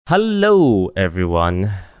Hello,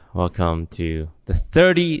 everyone. Welcome to the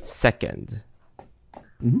 32nd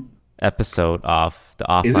episode of the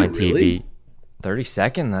Offline TV.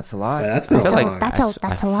 32nd? That's a lot. That's a lot. That's a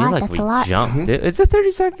lot. That's a lot. Jumped. Is it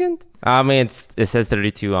 32nd? I mean, it says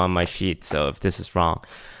 32 on my sheet, so if this is wrong,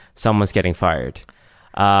 someone's getting fired.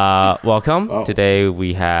 Welcome. Today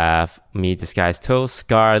we have me, Disguised Toast,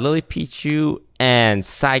 Scar, Lily Pichu, and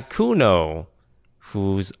Sykkuno,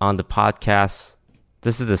 who's on the podcast.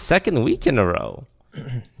 This is the second week in a row.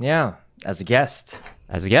 Yeah, as a guest.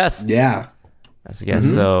 Yeah.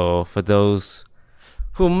 So for those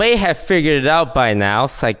who may have figured it out by now,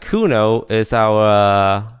 Sykkuno is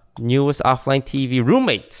our newest offline TV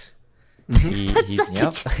roommate.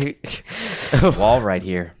 Wall right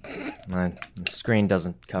here. The screen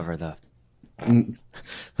doesn't cover the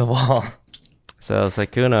wall. So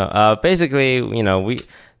Sykkuno, basically,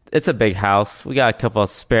 it's a big house. We got a couple of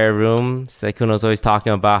spare rooms. Sykkuno's always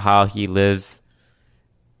talking about how he lives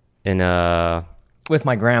with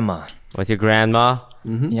my grandma. With your grandma.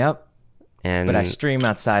 Mm-hmm. Yep. But I stream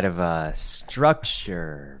outside of a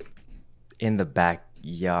structure in the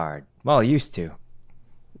backyard. Well, I used to.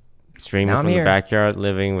 Streaming from the backyard,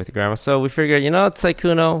 living with your grandma. So we figured,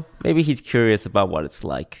 Sykkuno, maybe he's curious about what it's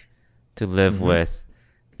like to live with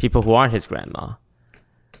people who aren't his grandma.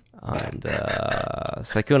 And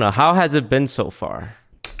Sykkuno, how has it been so far?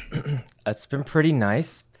 It's been pretty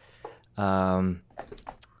nice.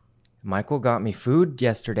 Michael got me food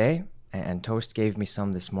yesterday, and Toast gave me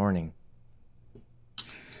some this morning.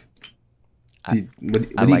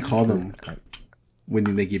 What do you call them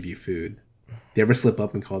when they give you food? Do you ever slip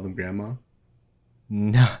up and call them grandma?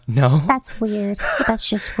 No. That's weird. That's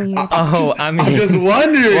just weird. I'm just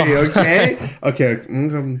wondering. Okay.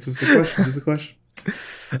 Just a question.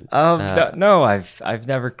 No, I've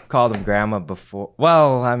never called them grandma before.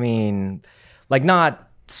 Well, I mean, like not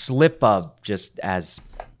slip up, just as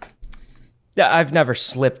I've never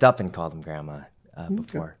slipped up and called them grandma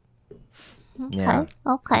before. Yeah.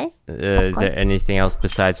 Okay. Is there anything else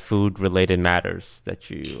besides food-related matters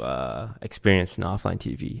that you experienced in offline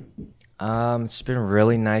TV? It's been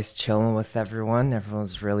really nice chilling with everyone.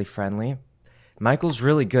 Everyone's really friendly. Michael's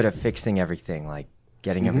really good at fixing everything, like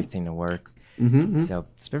getting everything to work. So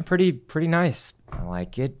it's been pretty nice. I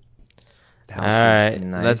like it. The house has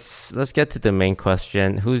been nice. Let's get to the main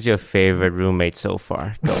question. Who's your favorite roommate so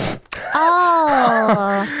far? Go. Okay.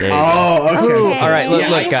 All right, look,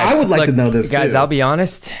 guys. I would like to know this, guys. too. I'll be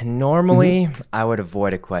honest. Normally, I would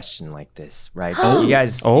avoid a question like this, right? You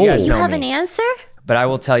guys know You have me. an answer? But I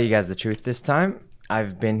will tell you guys the truth this time.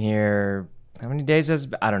 I've been here. How many days has?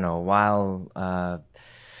 I don't know. A while.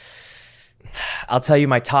 I'll tell you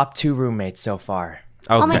my top 2 roommates so far.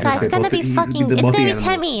 Okay. Oh my god, it's gonna be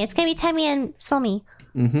Temmy. It's gonna be Temmy and Somi.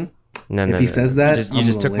 No, if he says that, you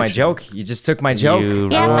just took my joke. You just took my joke. You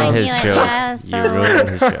ruined his joke. Yeah, You ruined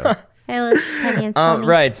his joke. It was Temmy and Somi.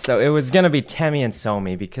 Right, so it was gonna be Temmy and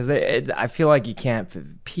Somi because I feel like you can't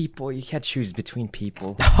choose between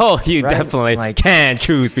people. Oh, you definitely can't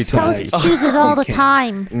choose between Toast chooses all the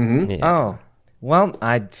time. Yeah. Oh, well,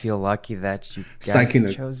 I feel lucky that you guys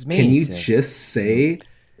chose me. Can you just say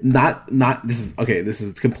not this is okay? This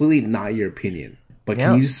is completely not your opinion, but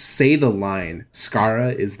can you just say the line?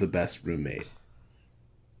 Skara is the best roommate.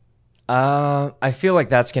 I feel like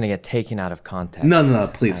that's gonna get taken out of context. No,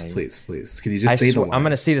 please. Can you just say the line? I'm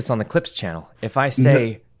gonna see this on the Clips channel. If I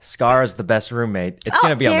say Scar is the best roommate, it's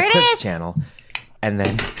gonna be on the Clips channel, and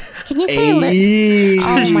then can you say oh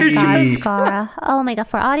my god, Skara. Oh my god,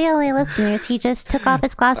 for audio only listeners, he just took off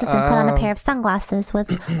his glasses and put on a pair of sunglasses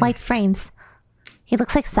with white frames. He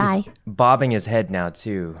looks like Psy. Bobbing his head now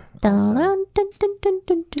too. Dun, dun, dun, dun, dun,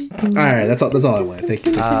 dun, dun. All right, that's all I want. Thank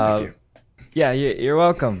you. Yeah, you're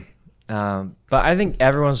welcome. But I think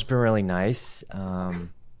everyone's been really nice. I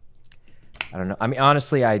don't know. I mean,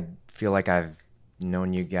 honestly, I feel like I've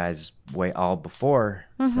known you guys all before.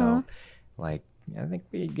 So, like, I think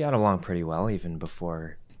we got along pretty well even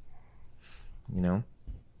before,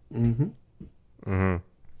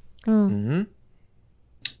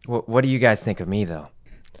 What do you guys think of me, though?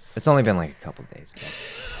 It's only been like a couple days.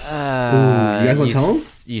 You guys want to tell him?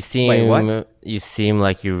 You seem you seem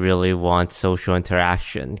like you really want social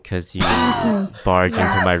interaction because you barge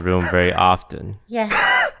into my room very often. Yes.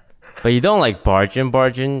 But you don't like barge in.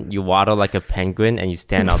 You waddle like a penguin and you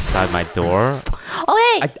stand outside my door.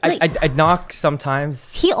 Oh wait, I knock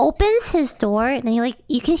sometimes. he opens his door and then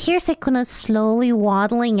you can hear Sykkuno slowly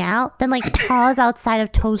waddling out, then pause outside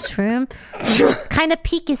of Toast's room, kind of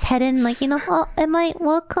peek his head in, oh, am I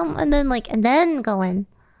welcome? And then go in.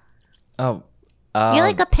 Oh, you're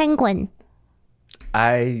like a penguin.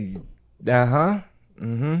 Mm-hmm.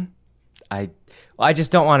 I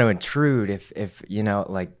just don't want to intrude if you know,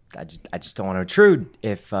 like I just don't want to intrude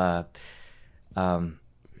if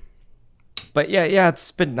but yeah,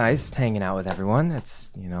 it's been nice hanging out with everyone.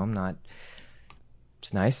 It's, you know,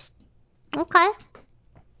 it's nice. Okay.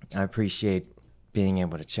 I appreciate being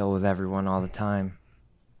able to chill with everyone all the time.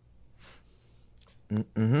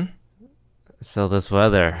 Mm-hmm. So this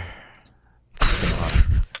weather,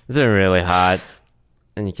 it's been really hot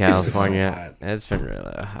in California. It's been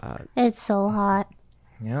really hot. It's so hot.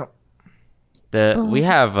 Yep. We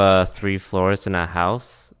have 3 floors in our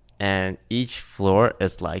house, and each floor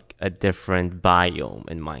is like a different biome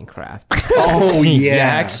in Minecraft. Oh yeah,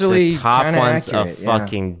 actually, the top kinda one's accurate, a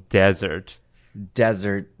fucking desert.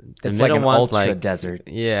 Desert. It's The like middle an one's ultra like- desert.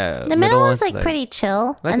 Yeah. The middle one's like pretty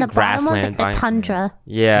chill, like and a the bottom one's grassland like the biome. tundra.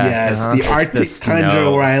 Yeah. yes, Uh-huh. the It's Arctic the tundra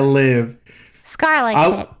snow. where I live. Scar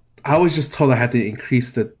likes it. I was just told I had to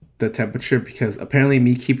increase the temperature because apparently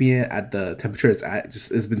me keeping it at the temperature it's at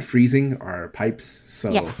just has been freezing our pipes.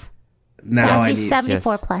 So Yes. now So I he's need.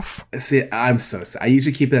 74 Yes. plus. See, I'm so sad. I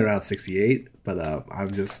usually keep it around 68, but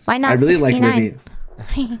I'm just. Why not I really 69?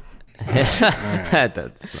 like living. That's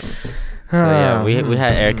so yeah, we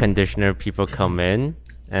had air conditioner people come in,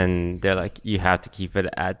 and they're like, you have to keep it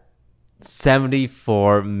at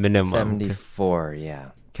 74 minimum. 74,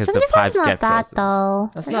 yeah. Because the 74's pipes not get bad frozen.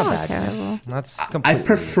 though. That's It's not not bad. terrible. That's I completely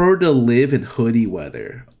prefer to live in hoodie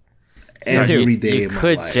weather every day You of my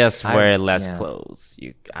could life. just wear less yeah. clothes.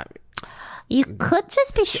 You could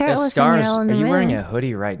just be shirtless in Scars, your own are you room. wearing a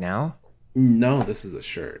hoodie right now? No, this is a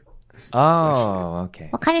shirt. This is a shirt. Oh, okay.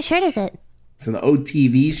 What kind of shirt is it? It's an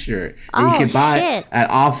OTV shirt that Oh, you can buy shit. at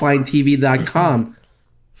OfflineTV.com.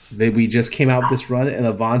 We just came out with this run, and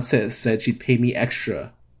Yvonne said she'd pay me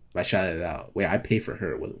extra if I shouted it out. Wait, I pay for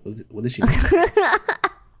her. What did she do?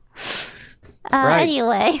 Right.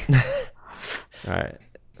 Anyway. All right.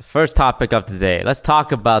 First topic of the day. Let's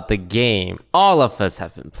talk about the game all of us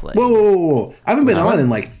have been playing. Whoa. I haven't been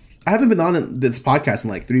on in this podcast in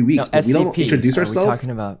like 3 weeks, but we don't SCP. introduce Are we ourselves. talking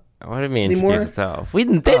about? What do you mean Anymore? introduce yourself?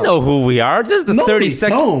 They know who we are. This is the No, 30 they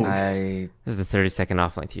second. don't. I This is the 30-second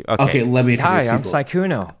offline TV. Okay, Okay. let me introduce Hi, I'm people.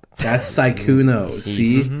 Sykkuno. That's Sykkuno. He's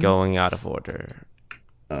See? going out of order.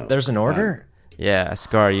 There's an order. Yeah,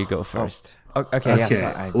 Scar, you go first. Oh, okay. Yeah.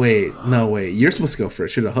 Okay. So Wait. You're supposed to go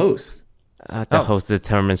first. You're the host. The host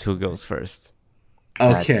determines who goes first.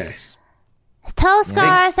 Okay. that's- Toe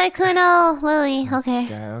Scar, Sykkuno, Lily. Okay.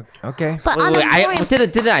 yeah, okay. But Wait, on wait, a more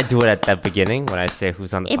didn't I do it at the beginning when I say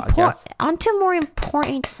who's on the podcast? onto more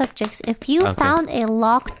important subjects. If you Okay. found a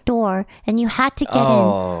locked door and you had to get in,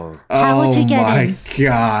 Oh, how would you get Oh my in?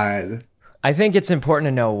 god. I think it's important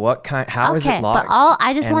to know what kind. How is Okay, it locked? but all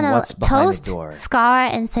I just and want what's to behind toast the door. Scar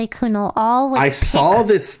and Sykkuno all with I saw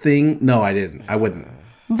this thing. No, I didn't. I wouldn't.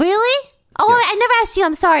 Really? Oh, Yes. I never asked you.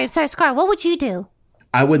 I'm sorry, Scar. What would you do?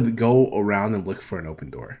 I would go around and look for an open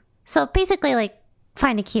door. So basically, like,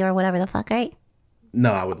 find a key or whatever the fuck, right?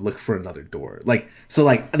 No, I would look for another door. Like the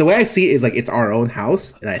way I see it is like it's our own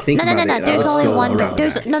house, and I think No. about it, There's I would only go one. around the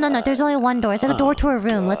There's back. no. There's only one door. It's like a door to a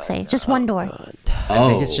room. Let's say just one door. I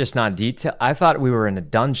think it's just not detailed. I thought we were in a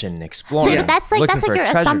dungeon exploring. See, that's looking like for a your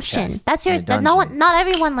treasure assumption. chest That's in your. a That no dungeon. one, not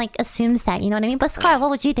everyone like assumes that. You know what I mean? But Scar, what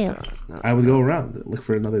would you do? I would go around and look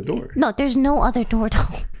for another door. No, there's no other door though,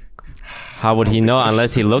 How would he know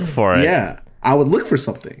unless he looked for it? Yeah, I would look for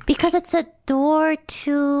something. because it's a door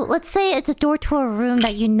to. Let's say it's a door to a room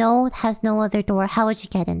that you know has no other door. How would you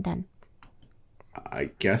get in then? I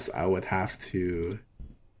guess I would have to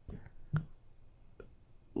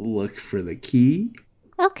look for the key.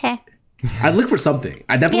 Okay. I'd look for something.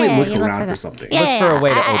 I definitely Yeah, look you look around for for that. something. Yeah, for a way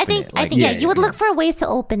to I open think, it, I like- think, Yeah, you would yeah. look for ways to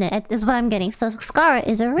open it. Is what I'm getting. So Scar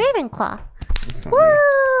is a Ravenclaw. That's not me.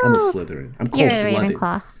 I'm a Slytherin. I'm You're a cold-blooded.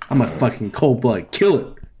 Ravenclaw. I'm a fucking cold-blooded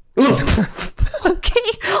killer. Ugh. Okay,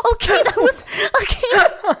 that was okay.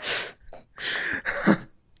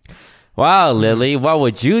 Wow, Lily, what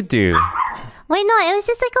would you do? Wait, no, it was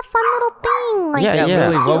just like a fun little thing. Like, Yeah,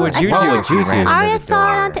 Lily, what would I you do saw- if you ran Arya into the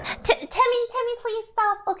saw it on door? Tammy, please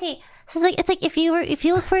stop. Okay, so it's like if you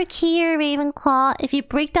look for a key, you're a Ravenclaw. If you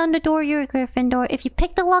break down the door, you're a Gryffindor. If you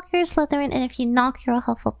pick the lock, you're a Slytherin, and if you knock, you're a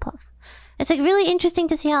Hufflepuff. It's like really interesting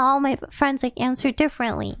to see how all my friends like answer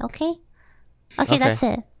differently. Okay, that's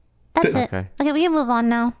it. That's it. Okay. Okay, we can move on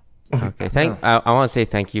now. Okay, I want to say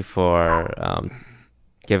thank you for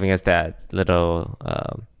giving us that little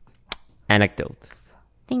anecdote.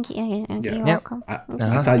 Thank you. Okay, you're Yeah. welcome.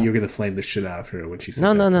 I thought you were gonna flame the shit out of her when she said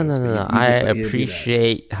No. that, but you I just, like, you didn't do that.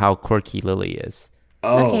 appreciate how quirky Lily is.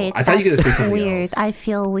 Oh, Okay, I thought you were gonna say that's something weird. else. I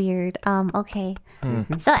feel weird. Okay.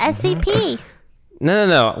 So SCP.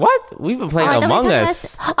 No. What? We've been playing I thought we were Among talking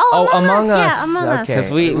Us. about- Oh, Among Us. Yeah, Among Us. Okay.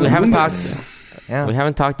 Because we haven't talked. Yeah. We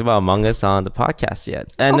haven't talked about Among Us on the podcast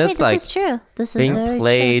yet, and Okay, it's this like is true. This is being very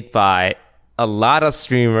played by a lot of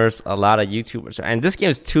streamers, a lot of YouTubers, and this game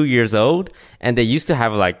is 2 years old, and they used to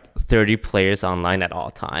have like 30 players online at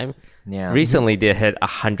all time. Yeah. Recently, they hit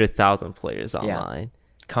 100,000 players online.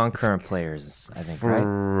 Concurrent players, I think, right?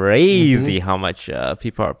 Crazy how much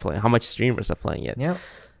people are playing, how much streamers are playing it. Yeah.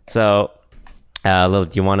 So, Lil,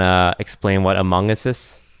 do you want to explain what Among Us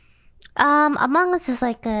is? Among Us is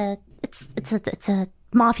like it's a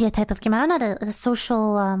mafia type of game. I don't know, a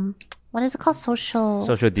social what is it called?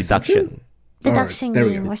 Social deduction. Deduction There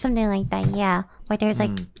we game go. or something like that. Yeah, where there's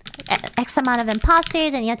like X amount of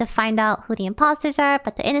imposters and you have to find out who the imposters are,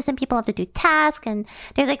 but the innocent people have to do tasks, and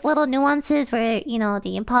there's like little nuances where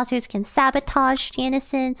the imposters can sabotage the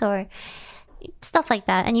innocents or stuff like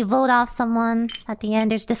that, and you vote off someone at the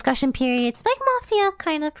end. There's discussion periods, like mafia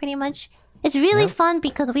kind of, pretty much. It's really fun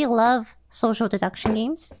because we love social deduction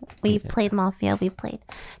games. We played Mafia, we played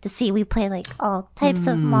we play like all types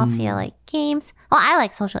of Mafia like games. Well, I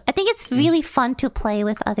like social. I think it's really fun to play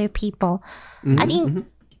with other people.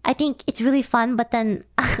 I think it's really fun, but then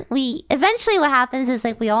we eventually what happens is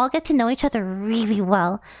like we all get to know each other really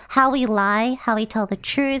well. How we lie, how we tell the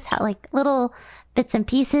truth, how like little bits and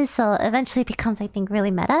pieces. So eventually it becomes, I think, really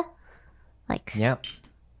meta. Like Yeah,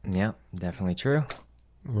 definitely true.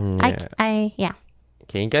 yeah.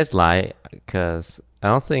 Can you guys lie? Because I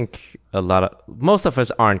don't think most of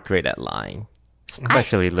us aren't great at lying,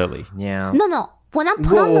 especially Lily. Yeah. No. When I'm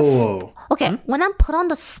put on the Whoa. when I'm put on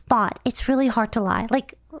the spot, it's really hard to lie.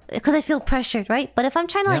 Like, because I feel pressured, right? But if I'm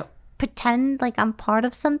trying to like pretend like I'm part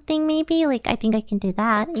of something, maybe like I think I can do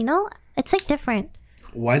that. It's like different.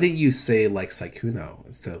 Why didn't you say like Sykkuno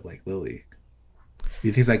instead of like Lily? Do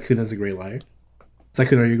you think Sykkuno's a great liar?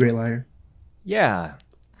 Sykkuno, are you a great liar? Yeah.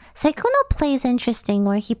 Sykkuno plays interesting,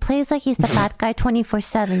 where he plays like he's the bad guy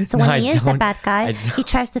 24/7. So No, when he I is the don't. bad guy, I don't. he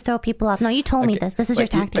tries to throw people off. No, you told me this. This is your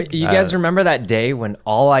tactic. You guys remember that day when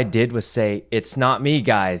all I did was say, "It's not me,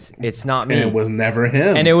 guys. It's not me," And it was never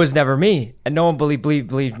him. and it was never me, and no one believed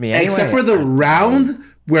me. Anyway. Except for the round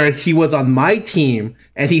where he was on my team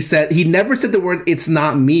and he never said the word "it's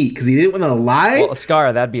not me" because he didn't want to lie. Well,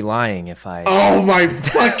 Scar, that'd be lying if I. Oh my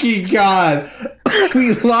fucking god!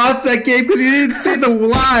 We lost that game because he didn't say the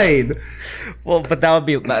line. Well, but that would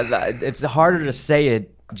be. It's harder to say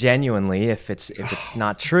it genuinely if it's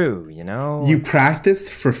not true. You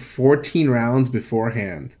practiced for 14 rounds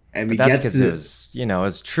beforehand, and we That's get because to. it was,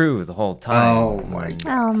 it's true the whole time. Oh my!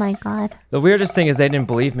 Oh my god. The weirdest thing is they didn't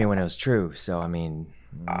believe me when it was true. So I mean,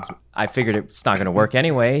 I figured it's not going to work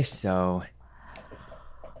anyway. So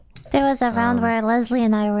There was a round where Leslie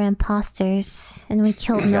and I were imposters and we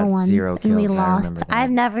killed no got one 0 and we kills, I lost. remember that.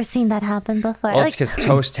 I've never seen that happen before. well, it's because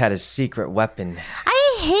Toast had his secret weapon.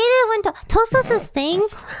 I hate it when Toast does this thing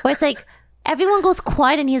where it's like everyone goes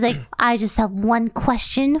quiet and he's like, I just have one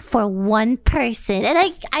question for one person. And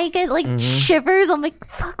I get like shivers. I'm like,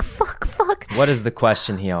 fuck. What is the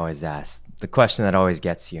question he always asks? The question that always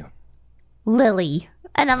gets you. Lily.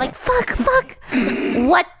 And I'm like, fuck.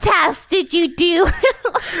 What task did you do?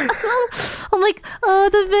 I'm like,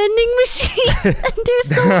 the vending machine. And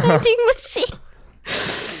there's no vending machine.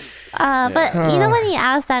 But when he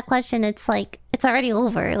asked that question, it's like, it's already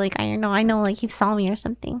over. Like, I know, like he saw me or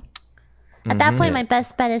something. At that point, my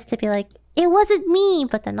best bet is to be like, it wasn't me,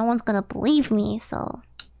 but then no one's going to believe me. So,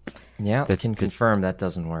 Yeah, I can confirm that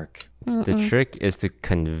doesn't work. The trick is to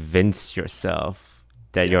convince yourself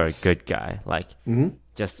that you're a good guy. Like,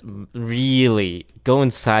 just really go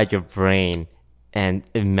inside your brain and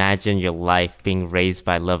imagine your life being raised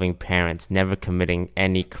by loving parents, never committing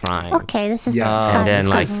any crime. okay, this is And then,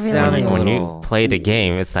 like, sounding when you little- play the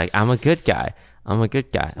game, it's like, I'm a good guy. I'm a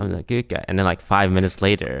good guy. And then, like, 5 minutes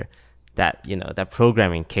later, that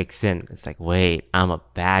programming kicks in. It's like, wait, I'm a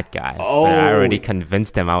bad guy. Oh. But I already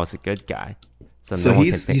convinced them I was a good guy. So no one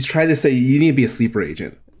can he's think. trying to say you need to be a sleeper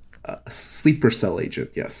agent, a sleeper cell agent.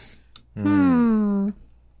 Yes.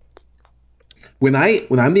 When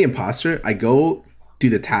I'm the imposter, I go do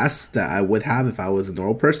the tasks that I would have if I was a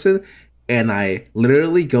normal person, and I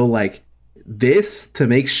literally go like this to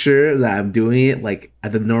make sure that I'm doing it like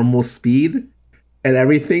at the normal speed and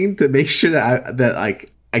everything to make sure that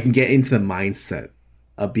I can get into the mindset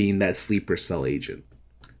of being that sleeper cell agent.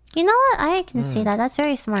 You know what? I can see that. That's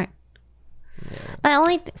very smart. But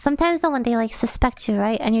only sometimes though when they like suspect you,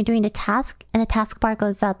 right, and you're doing the task and the task bar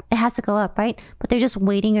goes up, it has to go up, right? But they're just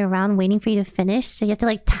waiting around, waiting for you to finish. So you have to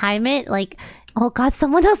like time it, like, oh god,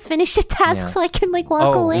 someone else finished the task, so I can like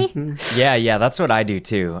walk away. Yeah, that's what I do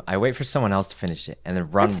too. I wait for someone else to finish it and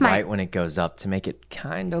then run That's smart. right when it goes up to make it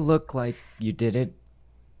kind of look like you did it.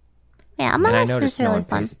 Yeah, And Among I Us is noticed no really one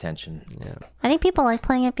fun. pays attention. Yeah. I think people like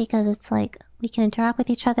playing it because it's like we can interact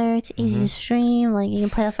with each other. It's easy to stream. Like you can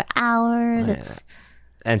play it for hours. It's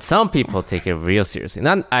And some people take it real seriously.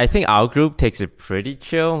 I think our group takes it pretty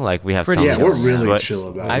chill. Like we have some Yeah, we're really sweat- chill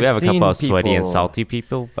about we it. have a couple of seen sweaty and people- salty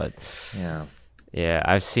people, but Yeah. yeah,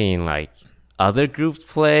 I've seen like other groups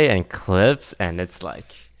play and clips, and it's like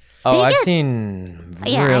Oh, They I've get- seen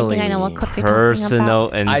yeah, really I think I know what clip you're talking personal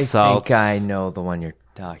about. I insults. think I know the one you're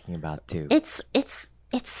talking about too. It's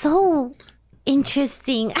so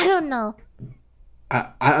interesting. I don't know.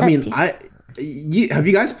 I mean, have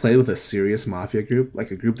you guys played with a serious Mafia group?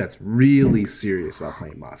 Like a group that's really serious about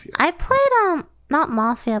playing Mafia? I played not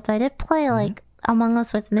Mafia, but I did play like Among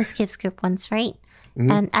Us with Miskiff's group once, right?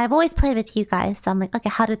 And I've always played with you guys. So I'm like, okay,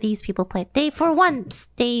 how do these people play? For once,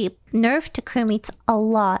 they nerfed crewmates a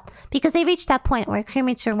lot because they reached that point where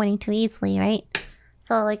crewmates were winning too easily, right?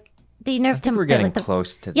 So like they nerfed them. We're getting like,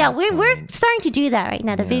 close to Yeah, that we're point. starting to do that right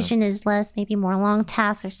now. The vision is less, maybe more long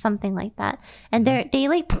tasks or something like that. And they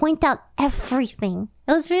like point out everything.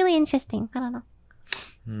 It was really interesting. I don't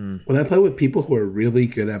know. When I play with people who are really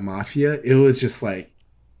good at Mafia, it was just like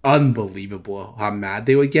unbelievable how mad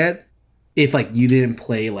they would get if like you didn't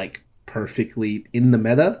play like perfectly in the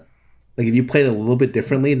meta. Like if you played a little bit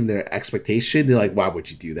differently than their expectation, they're like, "Why would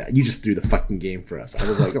you do that? You just threw the fucking game for us." I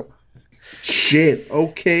was like, "Oh, shit,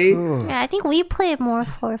 okay." Yeah, I think we play it more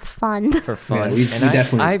for fun. For fun. Yeah, we and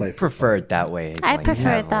definitely I play for prefer it that way. I like,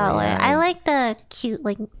 prefer it that way. yeah. I like the cute,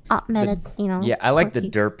 like meta, you know. Yeah, I like the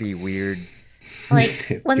quirky- derpy, weird.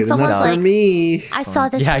 like when Good someone's enough for like, me. I saw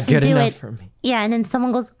this Yeah, person good do enough it. for me. Yeah, and then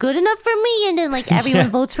someone goes, "Good enough for me," and then like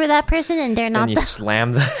everyone votes for that person, and they're not And you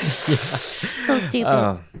slam the. so stupid.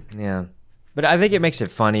 Oh, yeah. But I think it makes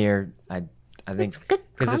it funnier. I think It's good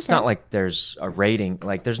because it's not content. like there's a rating.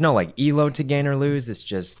 Like there's no like elo to gain or lose. It's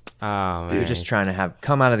just Oh, you're man. just trying to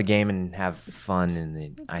come out of the game and have fun.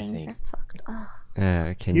 And I Games think are fucked.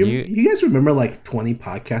 Oh. Can You guys remember like 20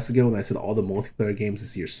 podcasts ago when I said all the multiplayer games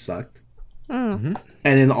this year sucked? And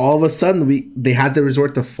then all of a sudden they had to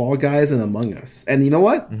resort to Fall Guys and Among Us. And you know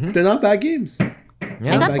what? They're not bad games. I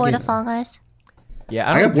yeah, got bad bored of game. Fall Guys. yeah.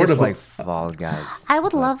 I I got don't bored of dislike Fall Guys. I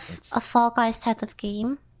would love it's- a Fall Guys type of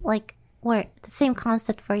game, like where the same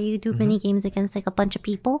concept where you do mini games against like a bunch of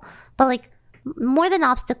people, but like more than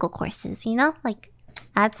obstacle courses, you know, like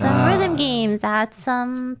add some rhythm games, add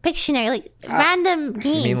some Pictionary, like random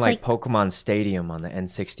games. You mean like Pokemon Stadium on the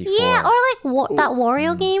N64? yeah, or like that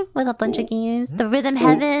Wario game with a bunch of games, the Rhythm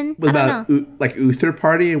Heaven. What I don't about know. like Uther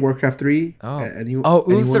Party in Warcraft 3? Oh, Anyone?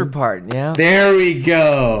 Uther part. Yeah, There we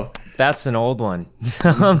go. that's an old one.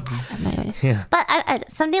 But I,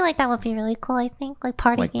 something like that would be really cool. I think like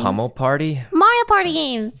party Like games, Pummel Party. Mario Party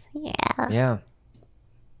games. Yeah. Yeah.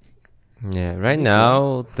 Yeah, right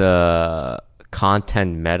now the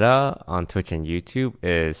content meta on Twitch and YouTube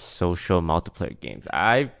is social multiplayer games.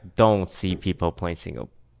 I don't see people playing single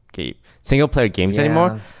player games Yeah.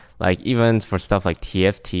 anymore. Like even for stuff like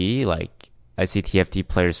TFT, like I see TFT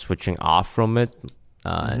players switching off from it,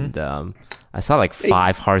 and I saw like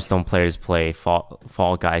 5 Hearthstone players play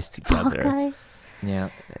Fall Guys together. Okay. Yeah.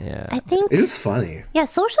 Yeah, I think It's just funny. yeah,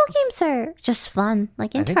 social games are just fun.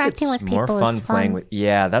 Like I think interacting it's with more people fun is fun. playing with.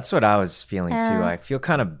 Yeah, that's what I was feeling too. Yeah. I feel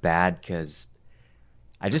kind of bad because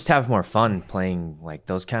I just have more fun playing like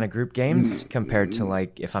those kind of group games compared to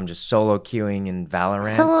like if I'm just solo queuing in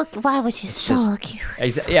Valorant. Solo, why would you solo queue?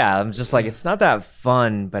 Yeah, I'm just like it's not that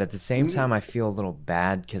fun, but at the same time I feel a little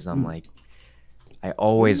bad because I'm like I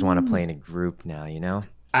always want to play in a group now, you know?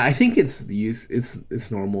 I think it's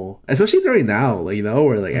normal, especially during now, like, you know,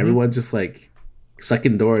 where like everyone's just like stuck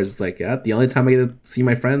indoors. It's like, yeah, the only time I get to see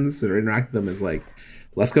my friends or interact with them is like,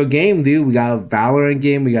 let's go game, dude. We got a Valorant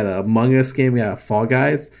game, we got a Among Us game, we got a Fall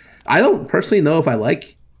Guys. I don't personally know if I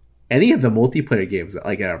like any of the multiplayer games that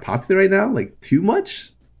like are popular right now, like too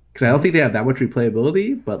much, because I don't think they have that much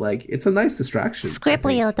replayability. But like, it's a nice distraction. I think.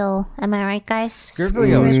 Scriblio though, am I right, guys?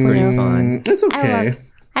 Scriblio is pretty fun. It's okay.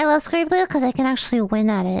 I love Scriblio because I can actually win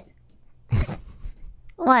at it.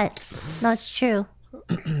 What? No, it's true.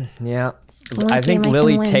 Yeah. One I think game I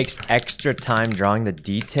Lily can win. takes extra time drawing the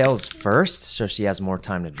details first, so she has more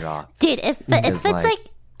time to draw. Dude, if it's like-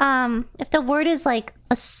 like if the word is like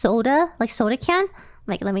a soda, like soda can,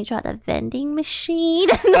 like, let me draw the vending machine.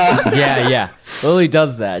 Yeah. Lily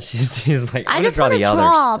does that. She's like, I just draw want to the other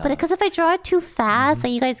draw, stuff. but because if I draw it too fast,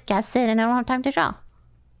 like you guys guess it, and I don't have time to draw.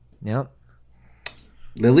 Yep.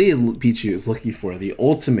 Lily Pichu is looking for the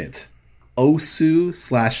ultimate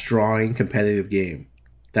Osu/drawing competitive game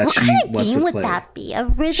that What she kind of wants game to would play. that be?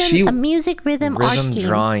 A music rhythm art Rhythm game.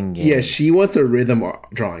 drawing game. Yeah, she wants a rhythm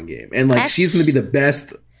drawing game, and like she's gonna be the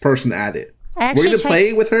best person at it. We're gonna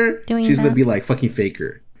play with her. She's gonna be like fucking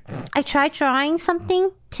faker. I tried drawing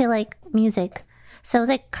something to like music, so it was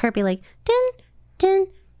like Kirby, like dun dun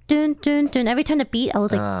dun dun dun. Every time the beat, I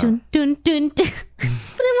was like dun dun dun dun.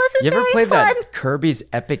 But it wasn't. You ever very played fun. that Kirby's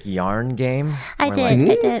Epic Yarn game? I where, did.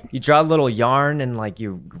 like, I did. you draw a little yarn and like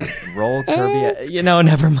you roll Kirby.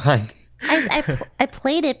 Never mind. I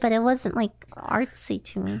played it, but it wasn't like artsy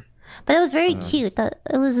to me. But it was very cute.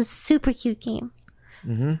 It was a super cute game.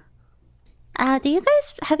 Mm-hmm. Have you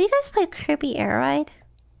guys played Kirby Air Ride?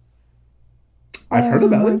 I've heard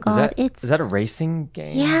about it. God, Is that a racing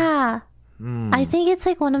game? Yeah. I think it's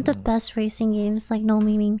like one of the best racing games, like no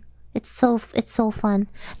meaning. It's so fun.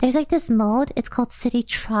 There's like this mode, it's called City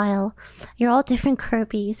Trial. You're all different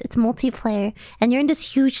Kirbys. It's multiplayer and you're in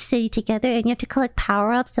this huge city together and you have to collect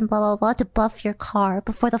power-ups and blah blah blah to buff your car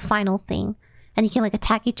before the final thing. And you can like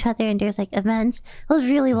attack each other and there's like events. It was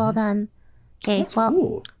really well done. Okay, That's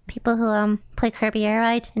cool. people who play Kirby Air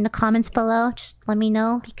Ride in the comments below, just let me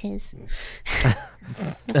know because it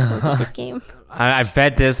was a good game. I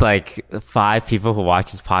bet there's like 5 people who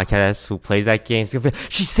watch this podcast who plays that game.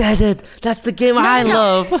 She said it. That's the game I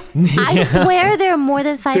love. I swear there are more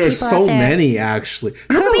than 5 There's people so out there. many actually.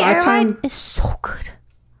 Remember Kirby last Air time? Ride is so good.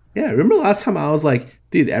 Yeah, remember last time I was like,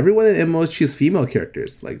 dude, everyone in MMOs choose female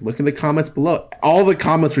characters. Like, look in the comments below. All the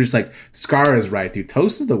comments were just like, Scar is right, dude.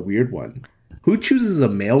 Toast is the weird one. Who chooses a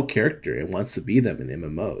male character and wants to be them in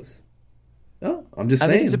MMOs? Oh, I'm just I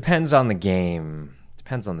saying. think it depends on the game.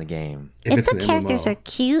 Depends on the game. If it's the an characters MMO. are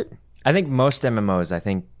cute, I think most MMOs, I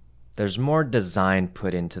think there's more design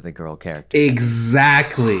put into the girl character.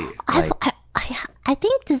 Exactly. I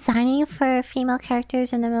think designing for female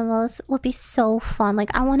characters in MMOs would be so fun.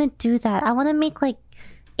 Like, I want to do that. I want to make like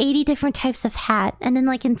 80 different types of hat and then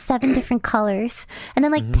like in 7 different colors and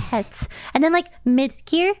then like pets and then like mid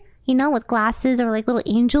gear, you know, with glasses or like little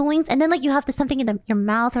angel wings and then like you have something in your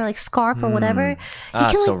mouth or like scarf or whatever. You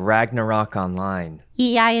can, So like, Ragnarok Online.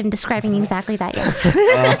 yeah, I am describing exactly that.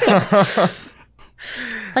 Yes.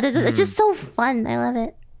 But it's just so fun. I love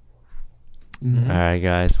it. All right,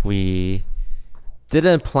 guys. We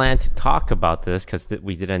didn't plan to talk about this because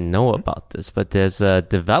we didn't know about this, but there's a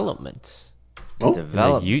development. Oh,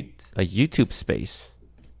 A YouTube space.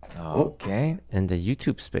 Okay. In the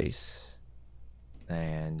YouTube space.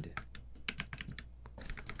 And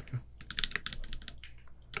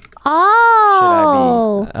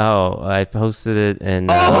Oh. Oh, I posted it in...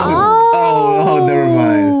 oh, never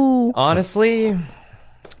mind. honestly,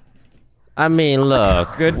 I mean,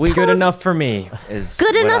 look. good enough for me. Is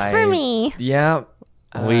Good what enough for me. Yeah.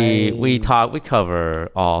 We cover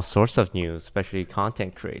all sorts of news, especially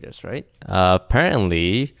content creators, right?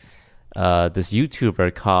 Apparently, this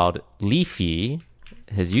YouTuber called Leafy,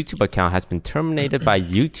 his YouTube account has been terminated by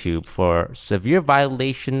YouTube for severe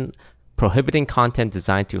violation prohibiting content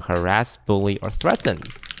designed to harass, bully, or threaten.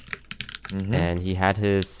 And he had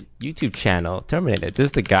his YouTube channel terminated. This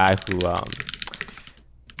is the guy who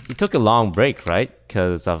he took a long break, right?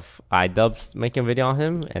 Because of iDubbbz making a video on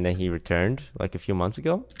him, and then he returned like a few months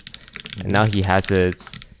ago, and now he has his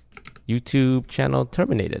YouTube channel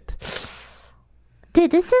terminated.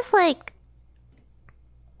 Dude, this is like,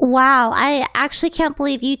 wow. I actually can't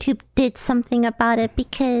believe YouTube did something about it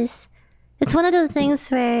because it's one of those things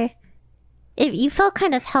where if you felt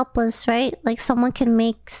kind of helpless, right? Like someone can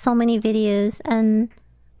make so many videos and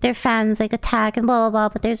their fans like attack and blah, blah, blah,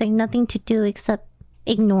 but there's like nothing to do except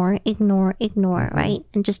ignore, right?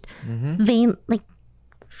 And just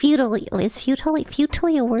futilely, is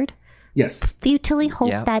futilely a word? Yes. Futilely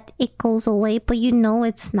hope that it goes away, but you know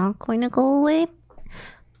it's not going to go away.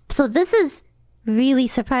 So this is really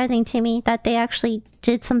surprising to me that they actually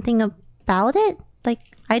did something about it. Like,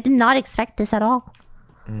 I did not expect this at all.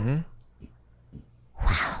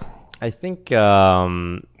 I think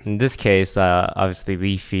in this case, obviously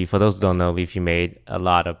Leafy, for those who don't know, Leafy made a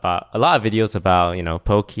lot of videos about, you know,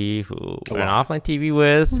 Pokey, who we're on OfflineTV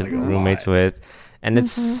with, and roommates with, and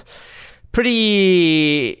it's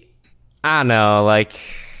pretty, I don't know, like,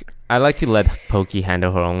 I like to let Pokey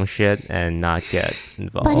handle her own shit and not get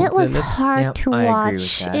involved. But it was in it. hard to I agree watch.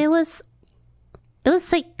 with that. It was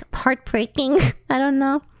like heartbreaking. I don't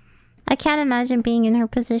know. I can't imagine being in her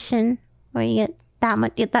position where you get that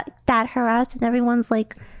much that harassed, and everyone's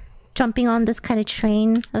like jumping on this kind of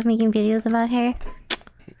train of making videos about her.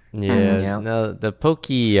 Yeah, no, the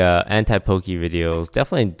anti-pokey videos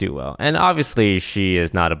definitely do well, and obviously she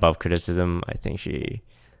is not above criticism. I think she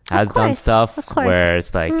has done stuff where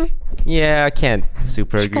it's like, I can't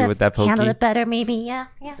super agree with that pokey. Handle it better, maybe.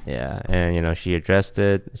 Yeah. And she addressed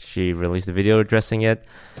it. She released a video addressing it.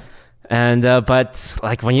 And but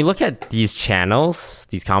like when you look at these channels,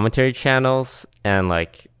 these commentary channels, and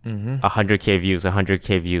like 100K views,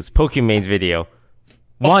 Pokemon's video,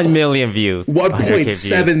 1 million views,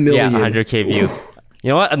 1.7 million, 100K views. You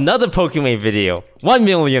know what? Another Pokemon video, 1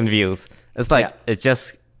 million views. It's like it's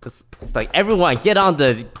like everyone get on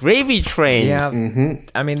the gravy train. Yeah,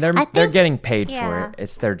 I mean they're getting paid for it.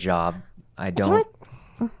 It's their job. I don't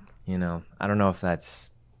know if that's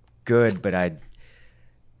good, but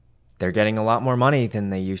they're getting a lot more money than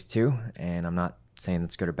they used to, and I'm not saying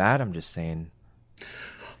that's good or bad. I'm just saying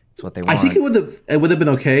it's what they want. I think it would have been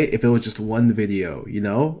okay if it was just one video,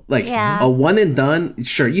 like a one and done.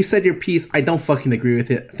 Sure, you said your piece. I don't fucking agree with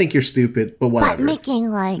it. I think you're stupid, but whatever. But making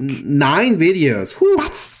like 9 videos,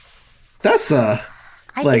 that's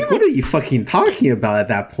what are you fucking talking about at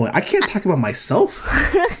that point? I can't talk about myself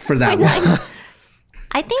for that long.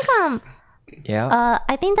 I think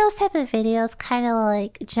I think those type of videos kind of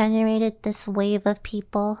like generated this wave of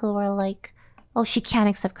people who are like, oh, she can't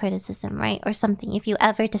accept criticism, right? Or something. If you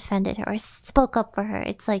ever defended her or spoke up for her,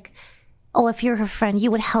 it's like, oh, if you're her friend,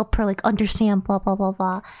 you would help her like understand, blah, blah, blah,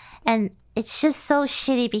 blah. And it's just so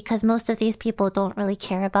shitty because most of these people don't really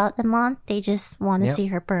care about Iman. They just want to see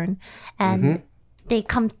her burn. And they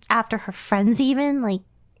come after her friends even, like,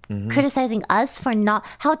 criticizing us for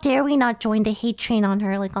how dare we not join the hate train on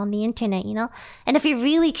her, like on the internet, And if you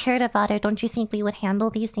really cared about her, don't you think we would handle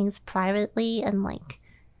these things privately and like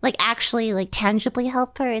actually like tangibly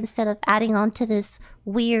help her instead of adding on to this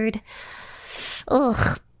weird,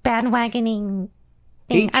 bandwagoning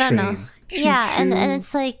thing? I don't know. And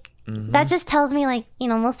it's like that just tells me like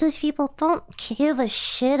most of these people don't give a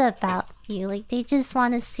shit about you. Like they just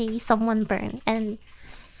want to see someone burn, and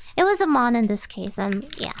it was Iman in this case, and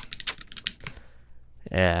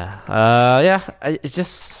it's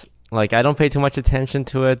just like I don't pay too much attention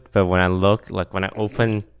to it, but when I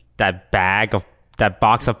open that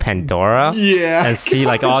box of Pandora, and see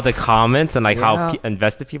like all the comments and like how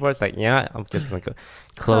invested people are, it's like I'm just gonna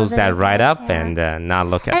close that right up and not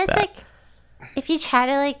look at that. It's like if you try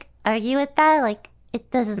to like argue with that, like it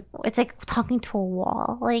doesn't. It's like talking to a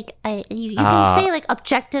wall. Like you can say like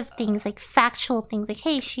objective things, like factual things, like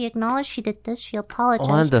hey, she acknowledged she did this, she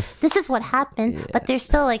apologized. This is what happened, but they're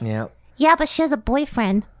still like, but she has a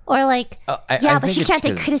boyfriend, or like, but she can't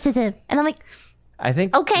take criticism. And I'm like, I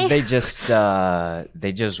think they just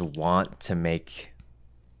want to make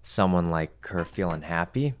someone like her feel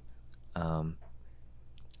unhappy.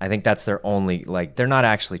 I think that's their only they're not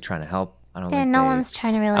actually trying to help. One's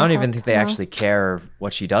trying to really. I don't even think they actually care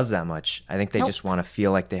what she does that much. I think they just want to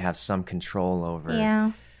feel like they have some control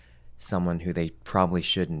over someone who they probably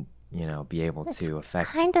shouldn't, be able to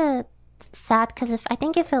affect. Kind of sad because if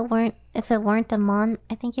it weren't Iman,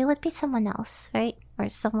 I think it would be someone else, right? Or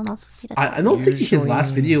someone else. I don't think his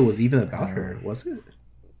last video was even about her, was it?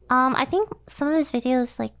 I think some of his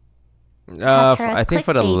videos I think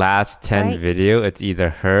for the last 10 video, it's either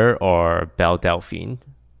her or Belle Delphine.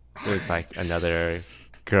 There's like another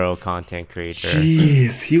girl content creator.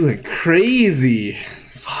 Jeez, he went crazy.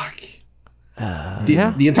 Fuck.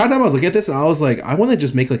 The entire time I was looking at this, and I was like, I want to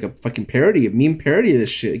just make like a fucking meme parody of this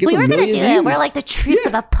shit. It gets we were gonna do views. it. We're like the truth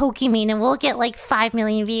about Pokemon, and we'll get like 5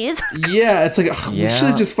 million views. It's like we should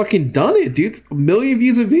have just fucking done it, dude. 1 million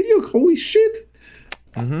views a video. Holy shit.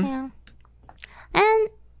 Yeah. And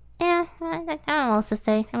I don't know what else to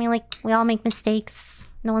say. I mean, like we all make mistakes.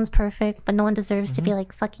 No one's perfect, but no one deserves to be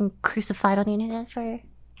like fucking crucified on the internet for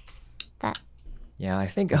that. Yeah, I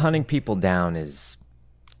think hunting people down is,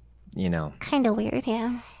 kind of weird.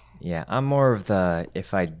 Yeah, I'm more of the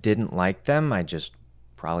if I didn't like them, I just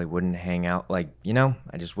probably wouldn't hang out. Like,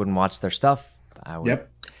 I just wouldn't watch their stuff. I would.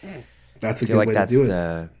 Yep, that's a good way to do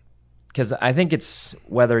it. Because I think it's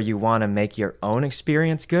whether you want to make your own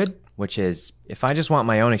experience good, which is if I just want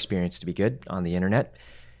my own experience to be good on the internet,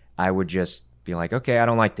 I would just be like, okay, I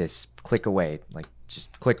don't like this. Click away. Like,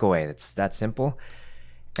 just click away. It's that simple.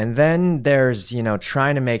 And then there's,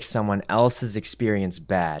 trying to make someone else's experience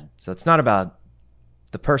bad. So it's not about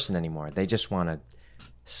the person anymore. They just want to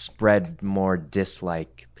spread more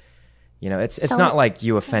dislike. It's not like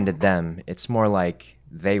you offended them. It's more like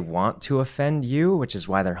they want to offend you, which is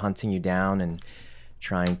why they're hunting you down and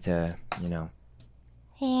trying to,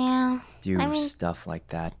 do stuff like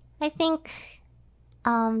that. I think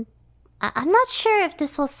I'm not sure if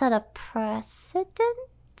this will set a precedent.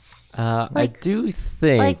 I do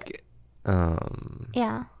think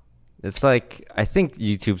Yeah. it's like I think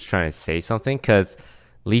YouTube's trying to say something because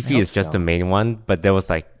Leafy is just so. the main one, but there was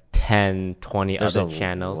like 10, 20 There's other a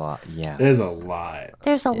channels. lot, yeah. There's a lot.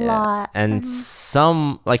 There's a lot. And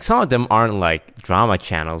some of them aren't like drama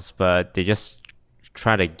channels, but they just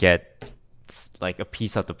try to get like a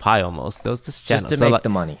piece of the pie almost. Those just channels. Just to make the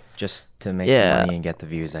money. Just to make the money and get the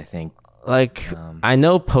views, I think. Like I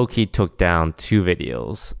know Pokey took down 2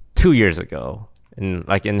 videos 2 years ago, in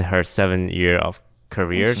her 7-year of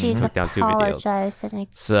career. She's Took down 2 videos. apologized and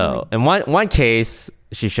So in one case,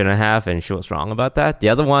 she shouldn't have, and she was wrong about that. The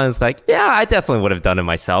other one is like, yeah, I definitely would have done it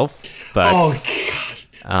myself, but Oh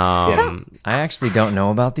god. I actually don't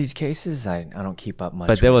know about these cases. I don't keep up much.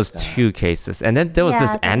 but there with was 2 cases, and then there was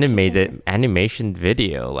this Yeah, there were 2 cases. animation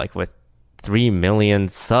video like with 3 million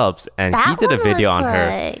subs, and he that did a one video was on her.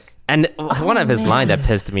 like- And one of his lines that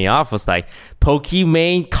pissed me off was like,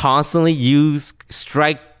 Pokimane constantly use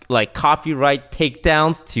strike like copyright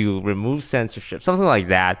takedowns to remove censorship, something like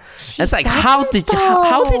that. It's like, how did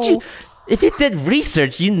you? If you did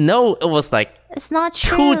research, you know it was like It's not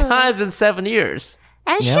true. 2 times in 7 years.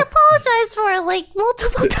 And she apologized for it like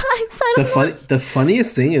multiple times. I don't know. The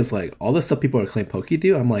funniest thing is like all the stuff people are claiming Pokey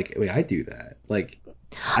do. I'm like, wait, I do that. Like,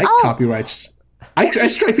 I copyright. I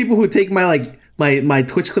strike people who take my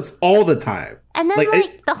Twitch clips all the time. And then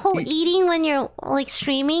Like, the whole eating when you're like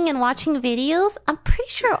streaming and watching videos, I'm pretty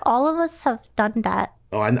sure all of us have done that.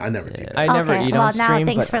 Oh, I never do that. I never Okay, eat well, on now stream,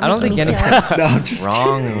 thanks but for I don't think making me anything feel No, I'm just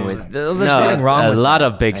wrong kidding. with. There's nothing wrong a with lot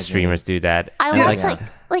that, of big I think. streamers do that. I And, watch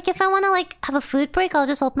like if I want to like have a food break, I'll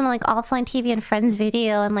just open like offline TV and friends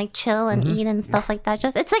video and like chill and eat and stuff like that.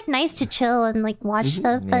 Just it's like nice to chill and like watch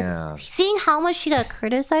stuff. But Yeah. seeing how much she got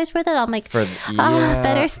criticized for that, I'm like, For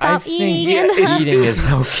better I stop think eating. Yeah, eating is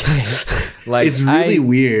okay. Like It's really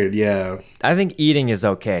weird. Yeah. I think eating is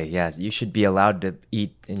okay. Yes, you should be allowed to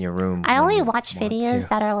eat in your room. I when only you watch want videos to.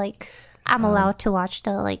 that are like I'm allowed to watch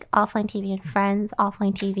the like offline TV and friends,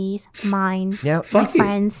 offline TVs, mine, Yeah. my Fuck it.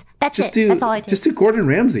 friends. That's Just it. do That's all I do. just do Gordon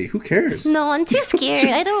Ramsay. Who cares? No, I'm too scared.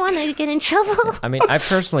 I don't want to get in trouble. I mean, I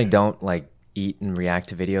personally don't like eat and react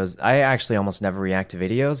to videos. I actually almost never react to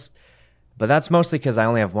videos, but that's mostly because I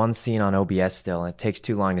only have one scene on OBS still, and it takes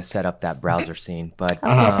too long to set up that browser scene. But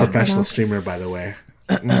Professional streamer, by the way.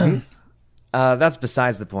 that's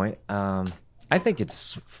besides the point. I think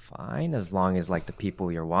it's fine as long as like the people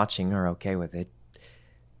you're watching are okay with it.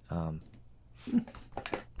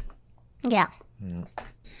 Yeah.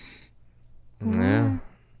 yeah.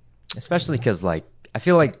 Especially because like I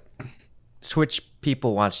feel like Twitch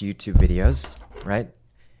people watch YouTube videos, right?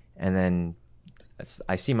 And then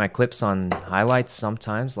I see my clips on highlights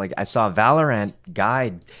sometimes. Like I saw a Valorant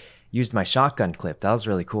guide used my shotgun clip. That was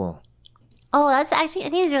really cool. Oh, that's actually I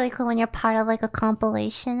think it's really cool when you're part of like a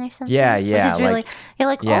compilation or something. Yeah, yeah, Which is really like- you're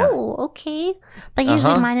like, yeah. oh, okay. But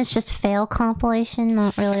usually mine is just fail compilation,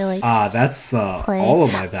 not really like. That's all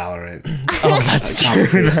of my Valorant. Oh, that's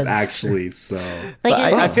Accomplishments, actually. So like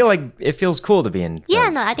But I feel like it feels cool to be in. yeah,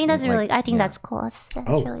 those, no, I think that's like, really. I think yeah. that's cool. That's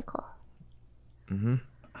Oh. really cool.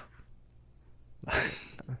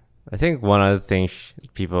 I think one of the things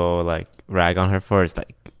people like rag on her for is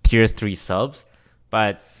like tier 3 subs,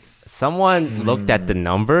 but someone looked at the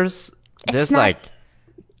numbers. There's not- like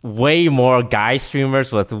way more guy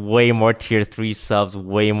streamers with way more tier 3 subs,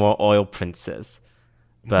 way more oil princes.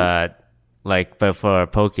 But for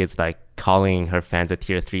Poke, it's like calling her fans a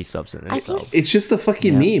tier 3 subs and I think subs. it's just a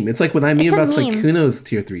fucking meme. It's like when I meme It's a about meme. Sykkuno's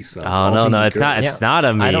tier 3 subs. Oh all no, being it's not. girls. It's not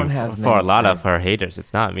a meme. I don't have for a many. lot of her haters.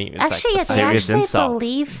 It's not a meme. It's Actually, like a they serious actually insult.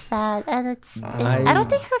 believe that, and I don't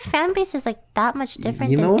think her fan base is like that much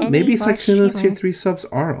different. You know than what? Maybe any large Sykkuno's streamer. tier 3 subs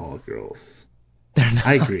are all girls.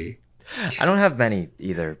 I agree. I don't have many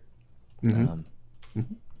either. Yeah.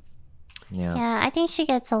 Yeah, I think she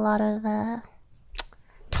gets a lot of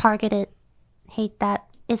targeted hate that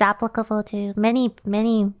is applicable to many,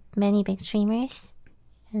 many, many big streamers.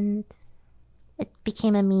 And it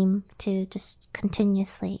became a meme to just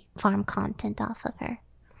continuously farm content off of her.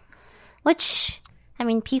 Which, I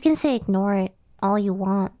mean, you can say ignore it all you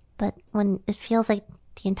want, but when it feels like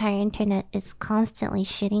the entire internet is constantly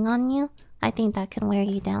shitting on you, I think that can wear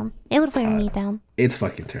you down. It would wear me down. It's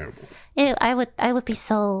fucking terrible. I would be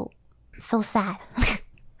so sad.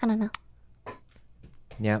 I don't know.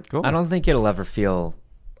 Yeah, Cool. I don't think it'll ever feel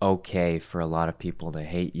okay for a lot of people to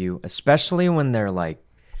hate you, especially when they're like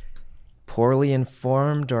poorly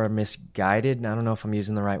informed or misguided. I don't know if I'm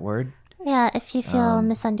using the right word. Yeah, if you feel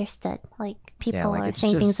misunderstood, like people like are it's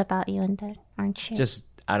saying things just- about you and that aren't true. Just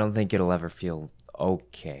I don't think it'll ever feel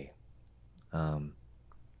okay.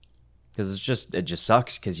 because it just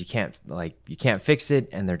sucks because you can't fix it,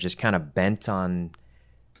 and they're just kind of bent on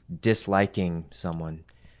disliking someone.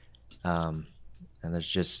 And there's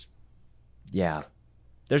just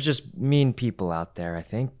mean people out there, I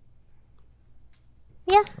think.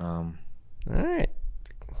 Yeah. All right.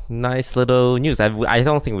 Nice little news. I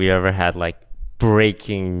don't think we ever had like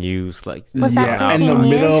breaking news like Was that in the breaking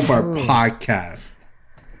middle news? of our podcast.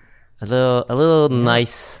 a little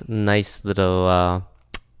nice little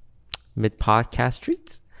mid podcast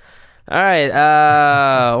treat. All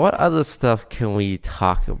right. What other stuff can we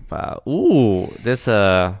talk about? Ooh, there's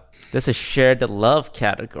a share the love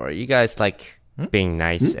category. You guys like being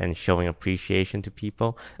nice and showing appreciation to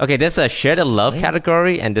people. Okay, there's a share the love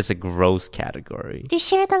category and there's a gross category. To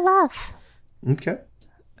share the love. Okay.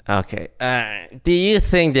 Okay. Do you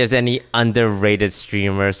think there's any underrated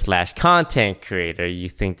streamer / content creator you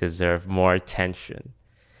think deserve more attention?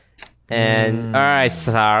 And all right,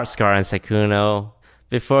 Scar and Sykkuno,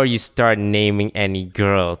 before you start naming any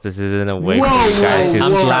girls, this isn't a way for you guys to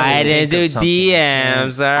slide into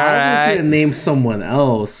DMs. All I was right. gonna name someone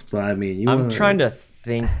else, but I mean, I'm trying to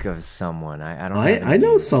think of someone. I don't. I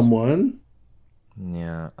know someone.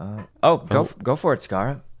 Yeah. Go for it,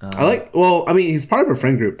 Scar. He's part of a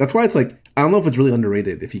friend group. That's why it's like, I don't know if it's really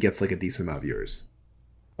underrated if he gets like a decent amount of viewers.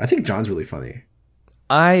 I think John's really funny.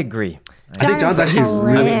 I agree. I think John's actually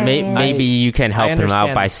really. Maybe you can help him out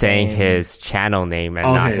understand by the saying same. his channel name and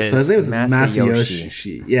not Okay, his. so his name is Masayoshi.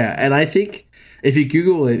 Masayoshi. Yeah, and I think if you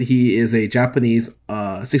Google it, he is a Japanese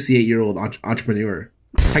 68-year-old entrepreneur.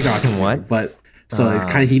 Tech entrepreneur. What? But so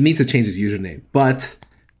he needs to change his username. But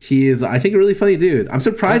he is, I think, a really funny dude. I'm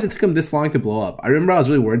surprised it took him this long to blow up. I remember I was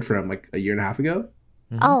really worried for him like a year and a half ago.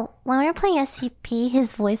 Oh, when we were playing SCP,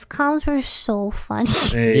 his voice comms were so funny.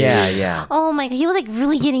 Hey. Yeah. Oh my god, he was like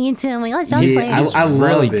really getting into it. I'm like, oh, John's He's- playing. I love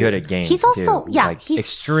really it. good at games. He's also- too. yeah, like, he's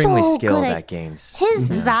extremely so skilled good at at- games. His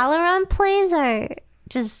Valorant plays are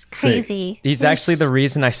just crazy. He's actually the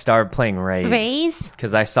reason I started playing Raze.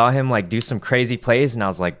 because I saw him like do some crazy plays, and I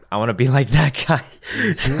was like, I want to be like that guy.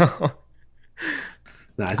 So,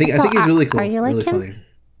 No, I think So, he's really cool. are you like really him?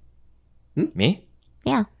 funny. me?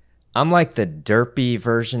 Yeah. I'm like the derpy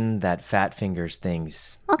version that fat fingers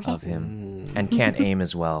things Okay. of him and can't aim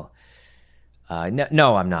as well.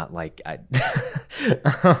 No, I'm not like I.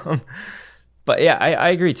 But yeah, I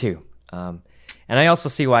agree too. And I also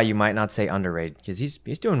see why you might not say underrated because he's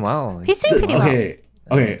doing well. He's doing pretty well.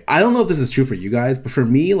 Okay. I don't know if this is true for you guys, but for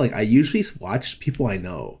me, like, I usually watch people I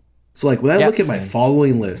know. So like when I look at my same.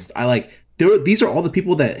 following list, I like these are all the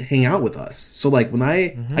people that hang out with us. So like when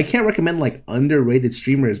I can't recommend like underrated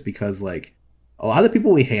streamers because like a lot of the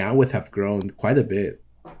people we hang out with have grown quite a bit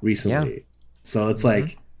recently. So it's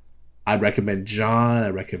like I recommend John, I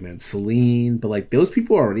recommend Celine, but like those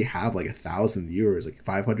people already have like 1,000 viewers, like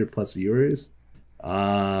 500 plus viewers.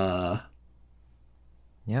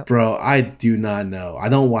 Yep. Bro, I do not know. I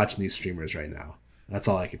don't watch new streamers right now. That's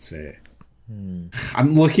all I could say.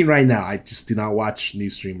 I'm looking right now. I just do not watch new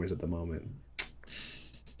streamers at the moment.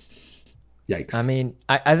 Yikes. I mean,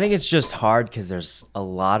 I think it's just hard because there's a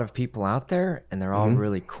lot of people out there and they're all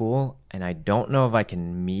really cool. And I don't know if I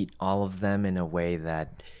can meet all of them in a way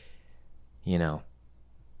that, you know,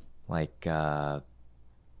 like,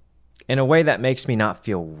 in a way that makes me not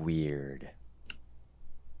feel weird.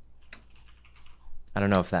 I don't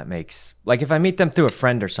know if that makes, like, if I meet them through a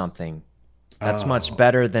friend or something, that's much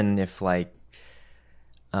better than if, like,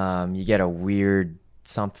 you get a weird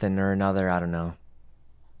something or another. I don't know.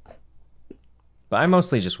 But I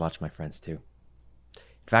mostly just watch my friends too.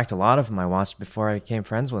 In fact, a lot of them I watched before I became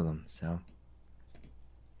friends with them. So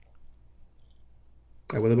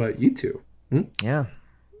What about you two? yeah,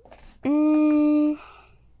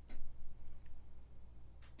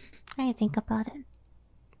 I think about it.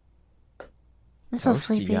 I'm so Toast,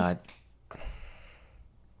 sleepy. you got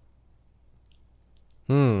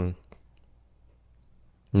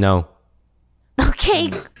No.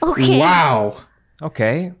 Okay. Okay. Wow.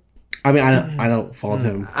 okay. I mean, I don't follow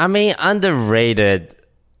him. I mean, underrated.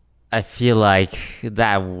 I feel like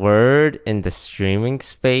that word in the streaming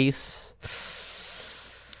space.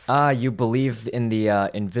 You believe in the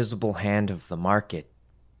invisible hand of the market.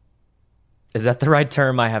 Is that the right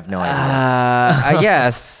term? I have no idea. I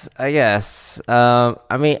guess.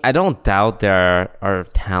 I mean, I don't doubt there are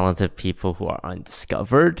talented people who are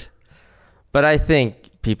undiscovered, but I think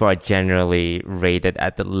people are generally rated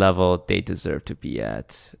at the level they deserve to be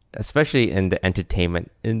at, especially in the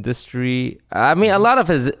entertainment industry. I mean, a lot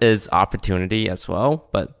of it is opportunity as well,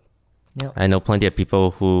 but Yeah. I know plenty of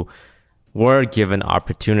people who were given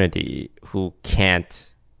opportunity who can't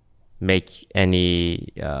make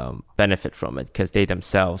any benefit from it because they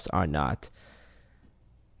themselves are not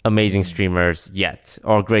amazing streamers yet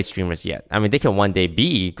or great streamers yet. I mean, they can one day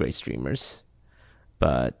be great streamers,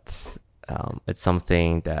 but it's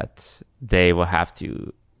something that they will have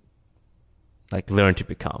to like learn to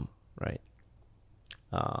become, right?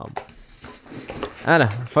 I don't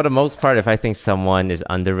know. For the most part, if I think someone is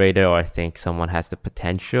underrated or I think someone has the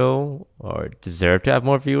potential or deserve to have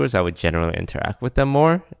more viewers, I would generally interact with them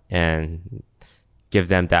more and give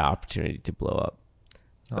them that opportunity to blow up.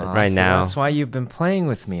 But right now, that's why you've been playing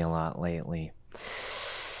with me a lot lately.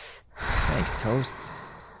 Thanks, Toast.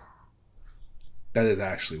 That is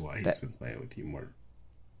actually why he's been playing with you more.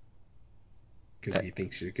 Because he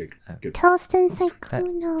thinks you're good. Toast and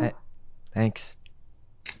Sykkuno. Thanks.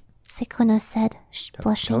 Sykkuno said,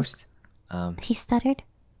 blushing. Toast. He stuttered.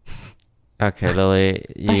 Okay, Lily,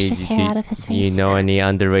 Brushed his hair out of his face. you know any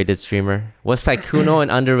underrated streamer? Was Sykkuno an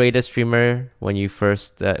underrated streamer when you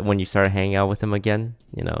first when you started hanging out with him again?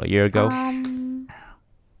 You know, a year ago.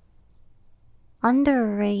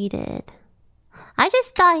 Underrated. I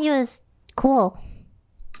just thought he was cool.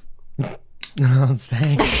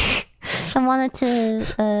 Thanks. I wanted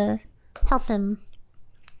to help him.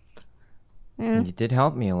 You did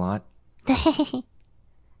help me a lot.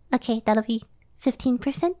 Okay, that'll be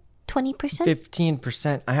 15%, 20%.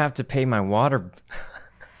 15%. I have to pay my water.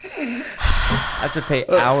 I have to pay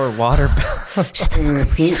our water bill.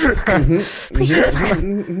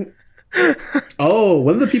 Oh,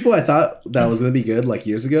 one of the people I thought that was gonna be good like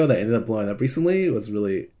years ago that ended up blowing up recently was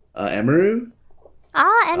really Emiru.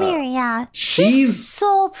 Emiru, yeah. She's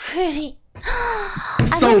so pretty.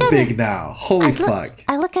 so big now. Holy fuck.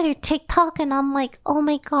 I look at her TikTok and I'm like, oh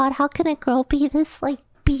my god, how can a girl be this like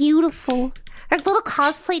beautiful? Her little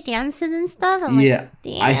cosplay dances and stuff. I'm yeah, like,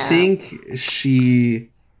 damn. I think she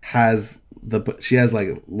has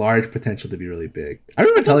like large potential to be really big. I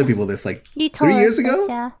remember telling people this like 3 years ago.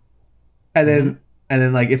 Yeah. And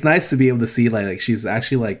then like it's nice to be able to see like she's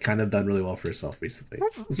actually like kind of done really well for herself recently.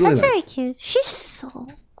 It's really that's nice. very cute. She's so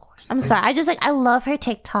gorgeous. I'm sorry. I love her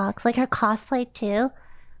TikToks, like her cosplay too.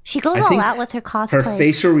 She goes all out with her cosplay. Her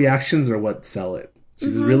facial reactions are what sell it.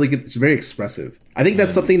 She's really good. She's very expressive. I think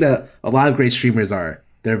that's something that a lot of great streamers are.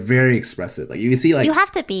 They're very expressive. Like you see, like you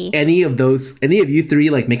have to be. Any of you three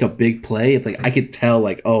like make a big play. It's like I could tell,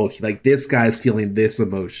 like, oh, like this guy's feeling this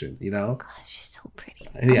emotion. You know? God, she's so pretty.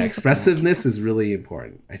 Yeah, expressiveness is really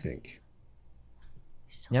important, I think.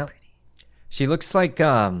 She's so pretty. She looks like you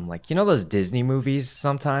know those Disney movies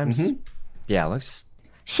sometimes. Yeah, looks.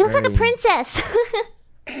 She looks like a princess.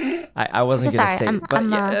 I wasn't gonna say, but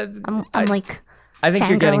I'm like. I think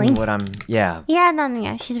you're getting what I'm. Yeah. Yeah,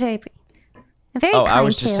 no, she's very pretty. Very kind, I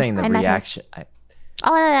was just too. saying the reaction.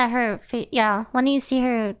 Her face. Yeah, when you see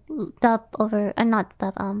her dub over, not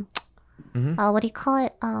dub. What do you call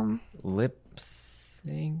it? Lip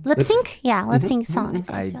sync. Lip sync? Yeah, lip sync songs.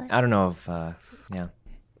 I don't know if yeah.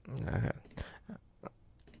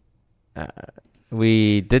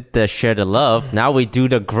 We did the share the love. Now we do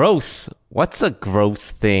the gross. What's a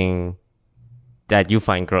gross thing that you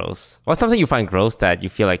find gross? What's something you find gross that you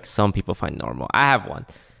feel like some people find normal? I have one.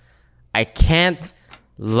 I can't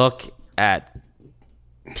look at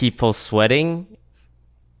people sweating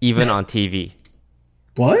even on TV.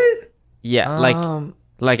 What? Yeah,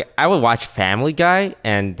 like I would watch Family Guy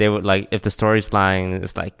and they would like if the storyline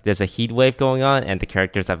is like there's a heat wave going on and the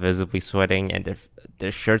characters are visibly sweating and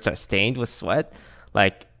their shirts are stained with sweat,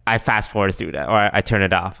 like I fast forward through that or I turn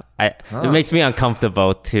it off. It makes me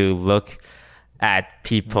uncomfortable to look at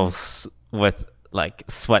people with like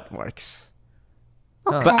sweat marks.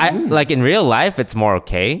 Okay. But I like in real life it's more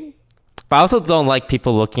okay. But I also don't like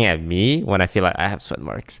people looking at me when I feel like I have sweat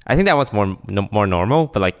marks. I think that one's more normal.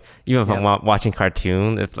 But like even if I'm watching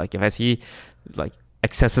cartoon, if I see like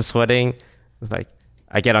excessive sweating, it's like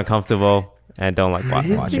I get uncomfortable and don't like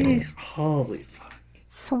watching. Holy fuck!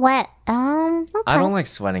 Sweat. Okay. I don't like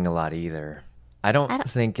sweating a lot either. I don't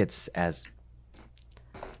think it's as.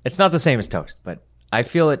 It's not the same as toast, but I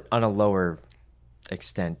feel it on a lower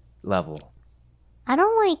extent level. I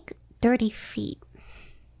don't like dirty feet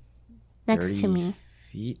next to me.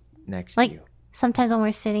 Feet next like, to you. Sometimes when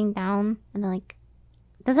we're sitting down and like,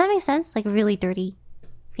 does that make sense? Like really dirty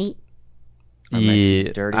feet.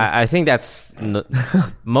 Yeah, dirty? I think that's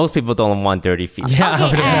most people don't want dirty feet. Yeah, but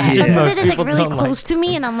sometimes it's like really close to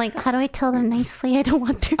me, and I'm like, how do I tell them nicely? I don't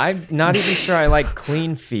want to. I'm not even sure I like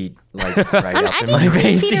clean feet. Like right up I in my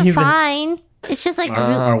face. feet are fine. It's just like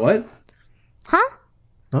Or what? Huh?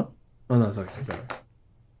 Huh? Oh no, sorry.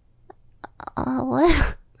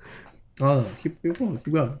 What? Oh, keep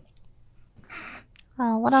going.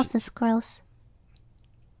 What else is gross?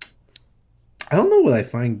 I don't know what I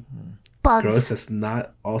find Bugs. gross that's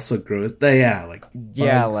not also gross. Yeah, like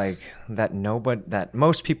Yeah, bugs. like that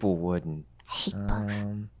most people wouldn't. I hate bugs.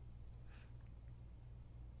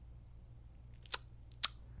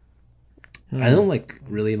 I don't like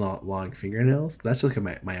really long fingernails, but that's just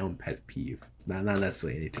like my own pet peeve. Not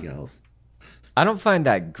necessarily anything else. I don't find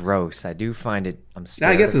that gross. I do find it. I'm Yeah,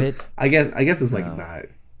 scared I guess of it, it. I guess it's like not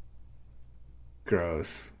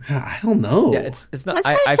gross. I don't know. Yeah, it's not. That's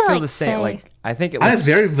what I I feel feel like the same. say. Like I think it. I have looks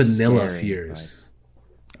very vanilla scary, fears.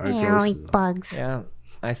 Are Yeah, I gross like enough. bugs. but- Yeah,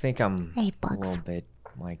 I think I'm I hate a bugs. little bit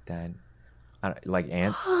like that. Like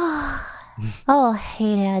ants. Oh, I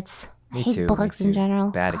hate ants. I Me hate too. bugs me in too. general.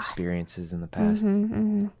 Bad experiences in the past.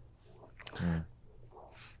 Mm-hmm.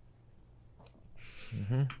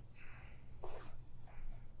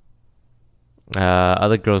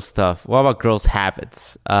 Other gross stuff. What about gross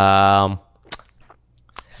habits? So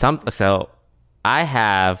I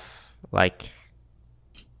have like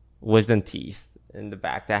wisdom teeth in the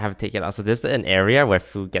back that I have to take it out. So this is an area where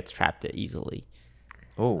food gets trapped there easily.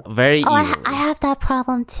 Oh, Very Oh, easily. I have that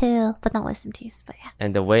problem too, but not wisdom teeth. But yeah.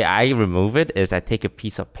 And the way I remove it is I take a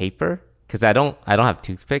piece of paper because I don't have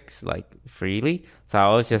toothpicks like freely, so I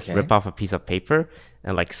always just Okay. rip off a piece of paper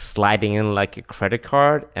and like sliding in like a credit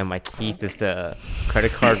card, and my teeth is the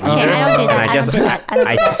credit card reader. Okay, I don't do that. And I don't do that. I don't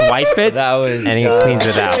I do that. swipe it that was and it cleans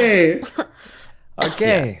it out. Hey,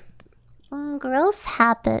 okay. Gross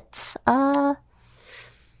habits. I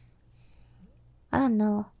don't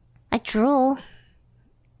know. I drool.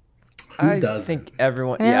 I doesn't? think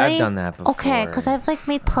everyone. Really? Yeah, I've done that before. Okay, because I've like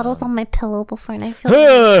made puddles on my pillow before, and I feel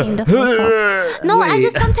really ashamed of myself. No,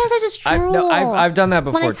 sometimes I just drool. No, I've done that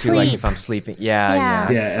When I before too. Like if sleep. I'm sleeping. Yeah,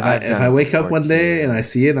 Yeah. yeah. yeah. I've If done I it wake up before, one day too. and I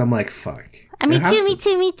see it, I'm like, fuck. Me It too. Me happens.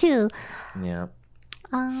 too. Me too. Yeah.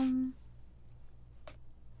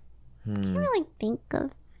 Can't really think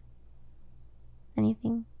of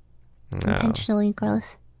anything No. intentionally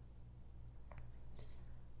gross.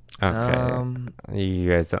 Okay.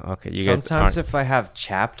 You guys don't. Okay. You guys Sometimes aren't. if I have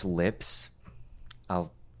chapped lips,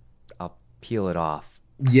 I'll peel it off.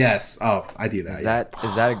 Yes. Oh, I do that. Is yeah.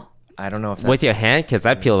 that I don't know if that's With your hand, because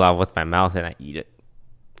I peel it off with my mouth and I eat it.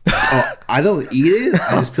 Oh, I don't eat it.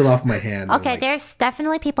 I just peel off my hand. and, Okay, like- there's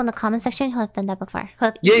definitely people in the comment section who have done that before. Who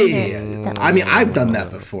have Yeah, eaten yeah, it. yeah. That- I mean, I've done that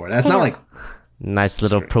before. That's not like. Nice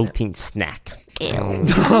little protein snack. Ew.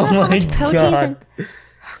 Oh my god.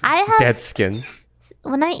 I have Dead skin.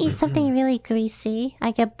 when I eat something really greasy, I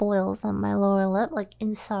get boils on my lower lip, like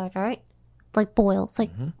inside, right? Like boils, like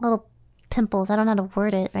little pimples. I don't know how to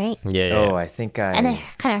word it, right? Yeah. yeah. Oh, I think And it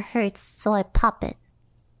kind of hurts, so I pop it.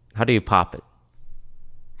 How do you pop it?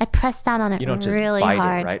 I press down on it you don't just really bite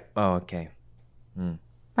hard. it, right? Oh, okay.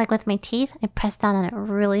 Like with my teeth, I press down on it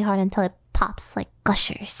really hard until it pops like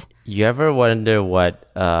gushers. You ever wonder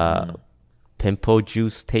what pimple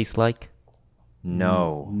juice tastes like?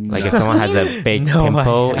 No. Like if someone has a big No,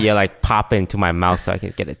 pimple, I- you like pop it into my mouth so I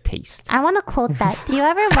can get a taste. I want to quote that. Do you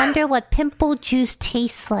ever wonder what pimple juice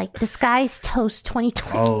tastes like? Disguised Toast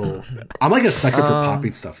 2020. Oh, I'm like a sucker for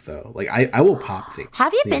popping stuff though. Like I will pop things.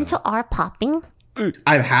 Have you been to our popping?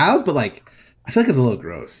 I have, but like I feel like it's a little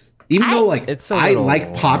gross. Even though like It's a I little,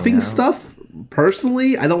 like popping yeah. stuff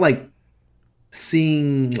personally, I don't like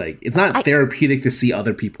seeing like it's not therapeutic to see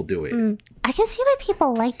other people do it. I can see why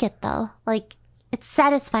people like it though. Like, it's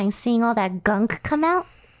satisfying seeing all that gunk come out.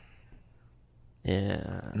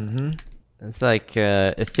 Yeah. It's like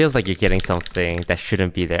it feels like you're getting something that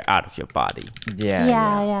shouldn't be there out of your body, Yeah.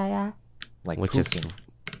 Yeah. Like which pooping. is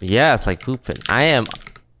yeah, it's like pooping.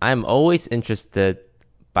 I'm always interested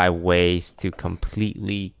by ways to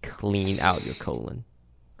completely clean out your colon.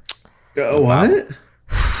 What?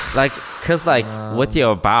 Like, cause like with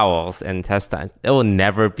your bowels and intestines, it will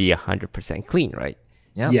never be 100% clean, right?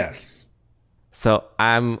 Yeah. Yes. So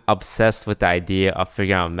I'm obsessed with the idea of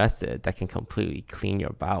figuring out a method that can completely clean your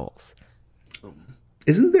bowels.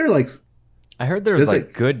 Isn't there like I heard there was There's, like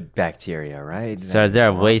like- good bacteria, right? So there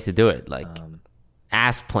are ways to do it. Like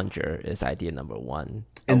ass plunger is idea number one,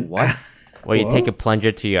 and what? where you Whoa. take a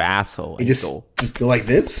plunger to your asshole and you just go like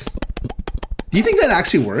this? Do you think that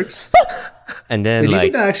actually works? and then Do you like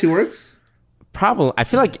think that actually works? problem. I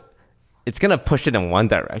feel like it's gonna push it in one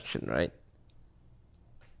direction, right?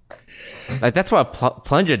 Like that's what a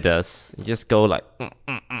plunger does. You just go like,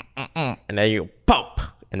 and then you pop,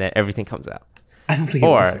 and then everything comes out. I don't think it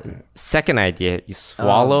Or works like that. second idea, you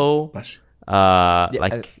swallow Gosh.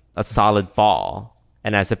 like a solid ball,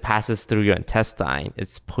 and as it passes through your intestine,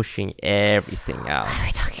 it's pushing everything out,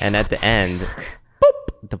 and at the end,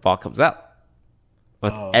 boop, the ball comes out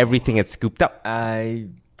with everything it's scooped up. I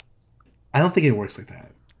I don't think it works like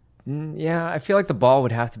that. Yeah, I feel like the ball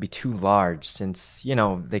would have to be too large since,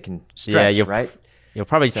 they can stretch, right? You'll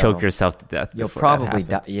probably So, choke yourself to death. You'll before that probably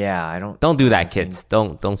die. happens. Yeah, I don't. Don't do that, kids.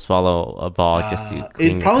 Don't swallow a ball just to clean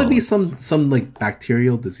It'd your probably be colon. some like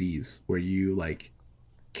bacterial disease where you like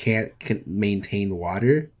can't maintain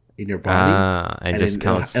water in your body, And just then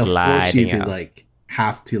come it'll force you sliding to out. like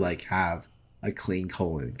have to like have a clean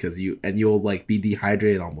colon because you'll like be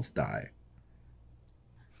dehydrated and almost die.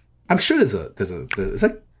 I'm sure there's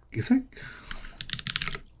like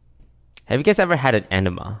Have you guys ever had an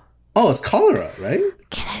enema? oh, it's cholera, right?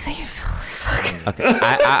 Can I leave? Okay,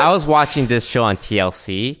 I was watching this show on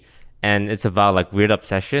TLC, and it's about like weird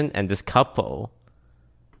obsession, and this couple,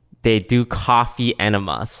 they do coffee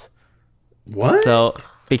enemas. What? So,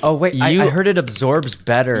 Oh wait, I heard it absorbs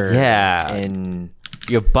better. Yeah. In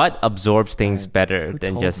your butt absorbs things better who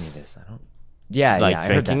than told me just this? I don't. Yeah, like I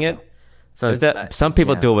heard drinking that, it. So instead, some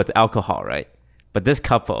people yeah. do it with alcohol, right? But this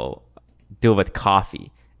couple do it with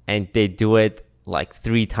coffee, and they do it like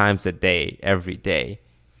 3 times a day, every day.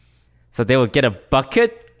 So they will get a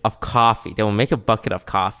bucket of coffee. They will make a bucket of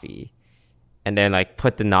coffee, and then like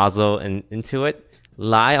put the nozzle into it,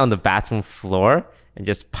 lie on the bathroom floor, and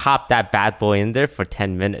just pop that bad boy in there for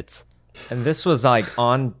 10 minutes. And this was like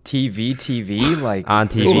on TV, like On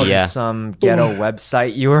TV, this wasn't yeah. some ghetto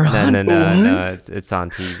website you were on. No. It's on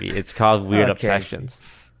TV. It's called Weird Okay. Obsessions.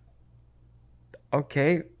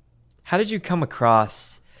 Okay, how did you come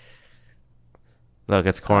across? Look,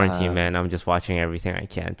 it's quarantine, man. I'm just watching everything I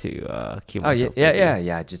can to keep Oh myself yeah, busy.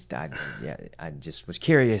 yeah. I just was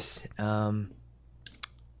curious.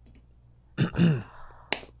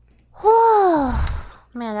 Whoa,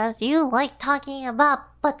 man, you like talking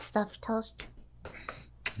about butt stuff, Toast.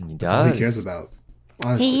 He That's all he cares does. about.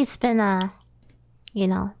 Honestly. He's been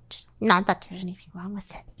just not that there's anything wrong with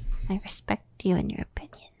it. I respect you and your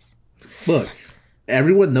opinions. Look,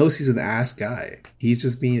 everyone knows he's an ass guy. He's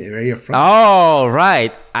just being very upfront. Oh,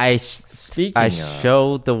 right. I Speaking of,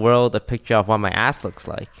 showed the world a picture of what my ass looks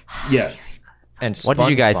like. Yes. and What did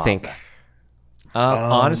you guys SpongeBob. think?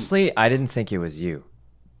 Honestly, I didn't think it was you.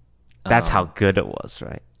 That's how good it was,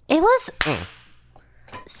 right? It was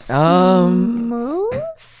smooth.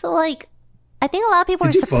 Like, I think a lot of people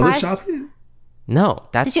Did were you surprised. Photoshop it? No,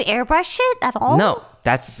 that's Did you airbrush it at all? no,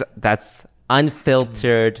 that's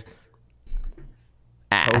unfiltered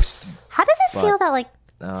ass. How does it feel that like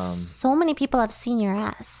Um, so many people have seen your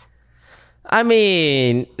ass? I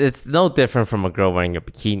mean, it's no different from a girl wearing a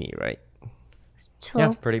bikini, right? True,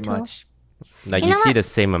 yeah, pretty true. much. Like You you know see what? the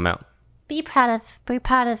same amount. Be proud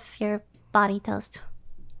of your body, Toast.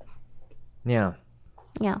 Yeah,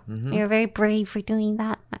 Yeah, you're very brave for doing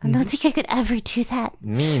that. I don't think I could ever do that.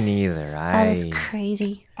 me neither. That is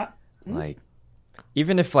crazy. Like,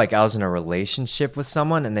 even if like I was in a relationship with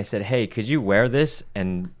someone and they said, "Hey, could you wear this?"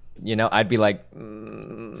 and I'd be like,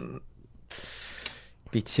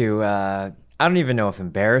 be too. I don't even know if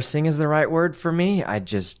embarrassing is the right word for me. I would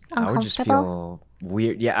just feel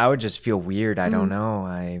weird. Yeah, I would just feel weird. I don't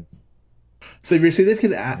know. So if your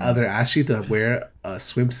significant other asked you to wear a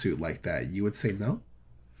swimsuit like that, you would say no?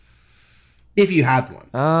 If you had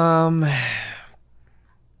one.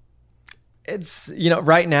 It's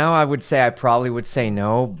right now I would say I probably would say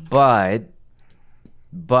no, but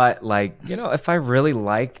like if I really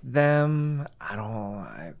like them,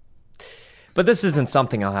 but this isn't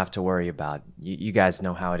something I'll have to worry about. You guys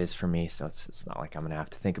know how it is for me, so it's not like I'm gonna have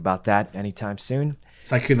to think about that anytime soon.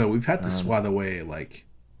 Sykkuno, we've had to swat away like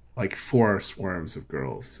 4 swarms of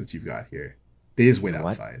girls since you've got here. They just wait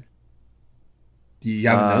outside. You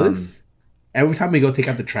haven't noticed? Every time we go take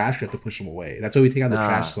out the trash, we have to push them away. That's why we take out the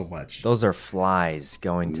trash so much. Those are flies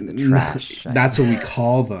going to the trash. That's what we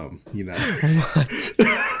call them,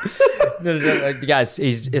 No, guys,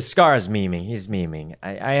 Scar is memeing. He's memeing.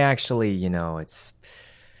 I actually,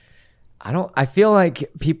 I feel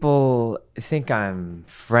like people think I'm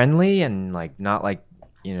friendly and like not like,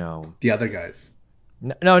 The other guys.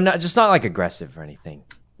 no, just not like aggressive or anything,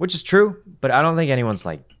 which is true, but I don't think anyone's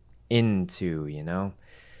like into,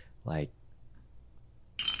 like,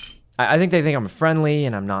 I think they think I'm friendly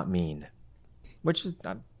and I'm not mean, which is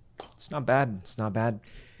it's not bad. It's not bad,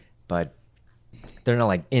 but they're not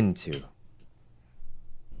like into. Does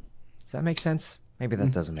that make sense? Maybe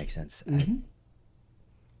that doesn't make sense. Yeah.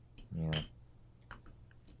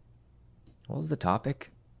 What was the topic?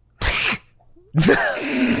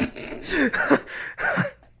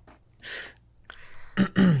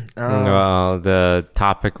 Well, the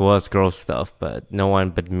topic was gross stuff, but no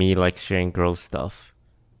one but me likes sharing gross stuff.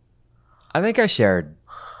 I think I shared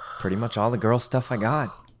pretty much all the girl stuff I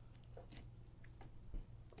got,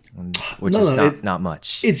 which is not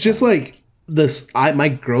much. It's just like my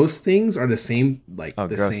gross things are the same, like the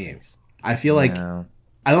gross same. Things. I feel like No.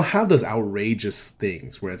 I don't have those outrageous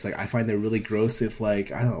things where it's like I find it really gross if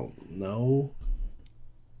like I don't know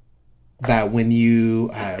that when you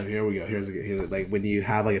here we go here's like when you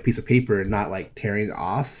have like a piece of paper and not like tearing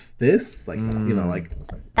off this like you know like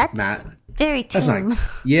That's Matt. very That's tame. not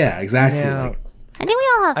yeah exactly Yeah. like I think we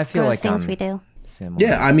all have I feel gross like things I'm we do. Similar.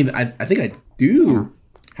 yeah I mean I think I do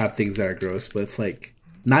have things that are gross but it's like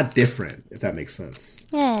not different if that makes sense.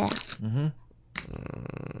 Yeah.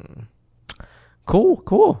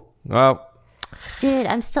 Cool. Well, Dude,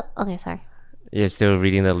 I'm still okay, sorry. you're still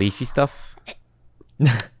reading the leafy stuff?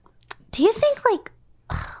 Do you think like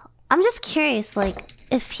I'm just curious, like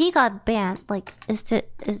if he got banned, like is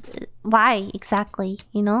why exactly,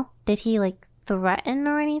 you know? Did he like threaten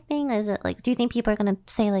or anything? Is it like do you think people are gonna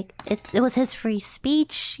say like it was his free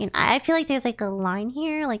speech? You know, I feel like there's like a line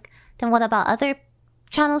here, like then what about other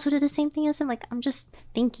channels who do the same thing as him? Like I'm just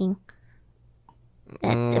thinking.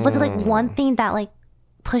 Was it like one thing that like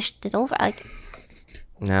pushed it over? Like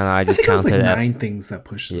No, I I just think it was counted like it. 9 things that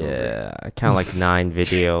pushed it over. Yeah, I count like 9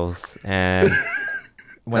 videos, and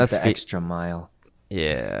Went the That's be- extra mile.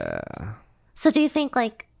 yeah. so do you think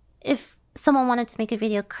like if someone wanted to make a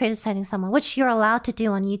video criticizing someone, which you're allowed to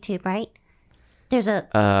do on YouTube, right? There's a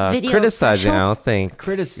video Criticizing, I threshold? don't think.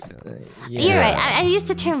 Yeah. You're right. I used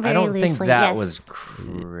the term very I don't loosely. think that yes. was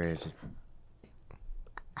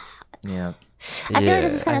Yeah. I feel like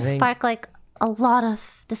this is Yeah, gonna I think- spark like a lot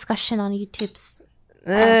of discussion on YouTube's.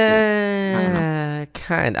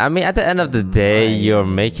 Kind. I mean, at the end of the day, you're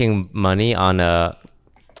making money on a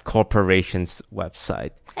corporation's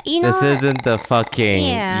website. You know, This isn't the fucking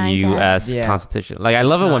Yeah, I U.S. guess. Yeah. Constitution. Like, I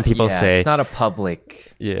love it when people say, it's not a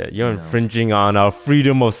public. "Yeah, you're infringing on our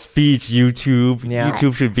freedom of speech." YouTube. Yeah.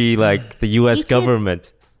 YouTube should be like the U.S. YouTube-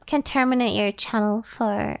 government. can terminate your channel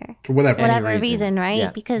for For whatever. whatever reason. reason, right?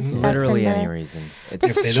 Yeah. Because Literally that's in any the. reason. It's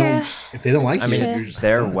This If is they true. don't, if they don't like I you, mean, you're it's just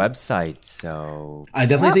their done. website, so I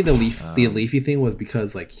definitely think the leafy thing was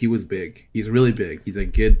because like he was big. He's really big. He's a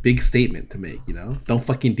good big statement to make. You know, don't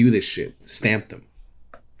fucking do this shit. Stamp them.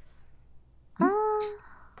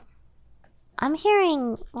 I'm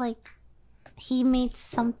hearing like he made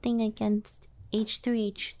something against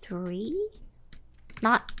H3H3,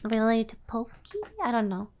 not related to Pokey. I don't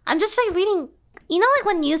know. I'm just like reading. You know, like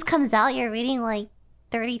when news comes out, you're reading like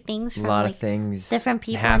 30 things a from lot like of things. different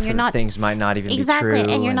people, Half and you're of the not things might not even exactly, be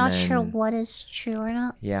true, and you're not then- sure what is true or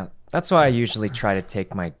not. Yeah, that's why I usually try to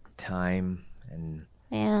take my time and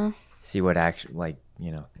Yeah. see what actually, like,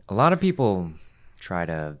 you know, a lot of people try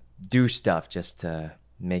to do stuff just to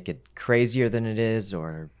make it crazier than it is,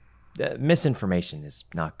 or misinformation is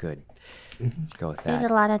not good. Let's go with There's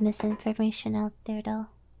that. a lot of misinformation out there, though.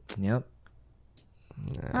 Yep.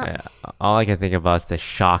 Yeah, all I can think about is the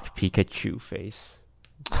shock Pikachu face.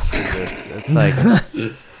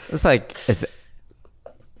 It's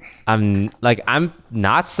I'm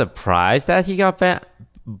not surprised that he got banned,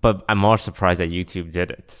 but I'm more surprised that YouTube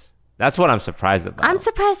did it. That's what I'm surprised about. I'm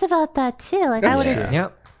surprised about that too. Like I That's would true. have,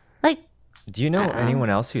 Yep. like Do you know anyone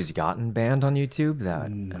else who's gotten banned on YouTube? That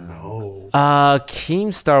No.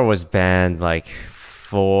 Keemstar was banned like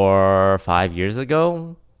 4 or 5 years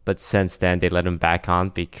ago, but since then they let him back on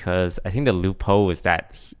because I think the loophole is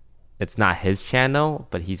that it's not his channel,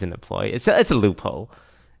 but he's an employee. It's a loophole,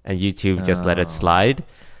 and YouTube just let it slide.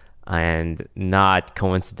 And not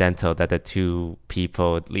coincidental that the two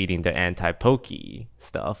people leading the anti-pokey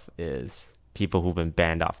stuff is people who've been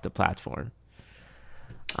banned off the platform.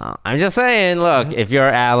 I'm just saying, look, if your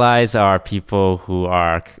allies are people who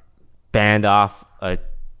are banned off a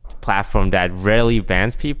platform that rarely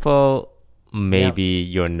bans people, maybe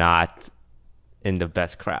you're not in the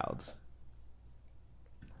best crowd.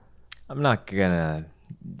 I'm not gonna.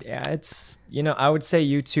 Yeah, it's, you know, I would say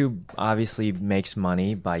YouTube obviously makes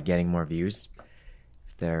money by getting more views.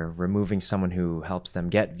 If they're removing someone who helps them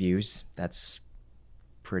get views, that's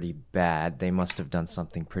pretty bad. They must have done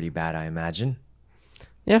something pretty bad, I imagine.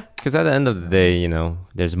 Yeah, because at the end of the day, you know,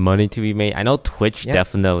 there's money to be made. I know Twitch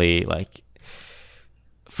definitely, like,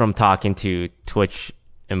 from talking to Twitch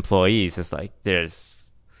employees, it's like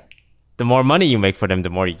the more money you make for them,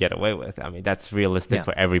 the more you get away with. I mean, that's realistic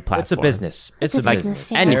for every platform. It's a business. It's a Like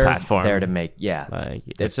business. any They're platform. there to make, Like,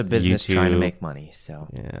 it's a business trying to YouTube. make money. So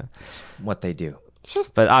Yeah. what they do. it's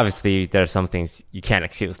just But obviously, there are some things you can't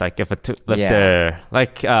excuse. Like if I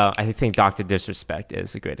think Dr. Disrespect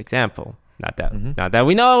is a great example. Not that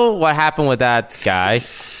we know what happened with that guy,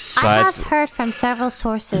 I but have heard from several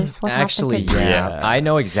sources what Actually, happened to yeah, Yeah. I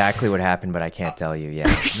know exactly what happened, but I can't tell you. Yeah,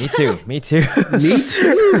 me too. Me too. Me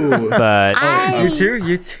too. but I- You too.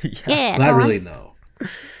 You too. Yeah. Yeah, Not go on. really. No.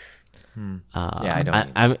 Yeah, I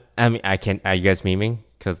don't. I mean, I can. Are you guys memeing?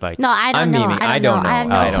 Because like, No, I don't I'm know. memeing. I don't know. I have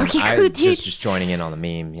no I'm fucking clue, dude. just joining in on the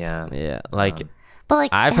meme. Yeah. yeah, like But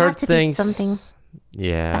like, I've it heard had to things. be something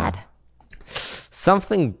Yeah, bad.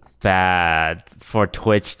 something bad for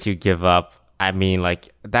Twitch to give up. I mean,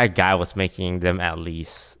 like that guy was making them at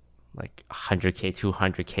least like 100K,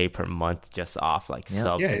 200K per month just off like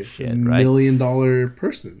subs Yeah, and it's shit, a right? $1 million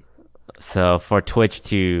person. So for Twitch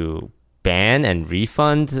to ban and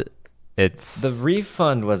refund, it's The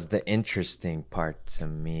refund was the interesting part to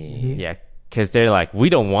me. yeah, because they're like, we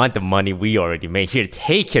don't want the money we already made. Here,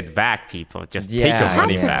 take it back, people. Just take your Yeah, It had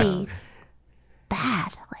money to back. be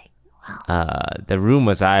bad. Like, wow. The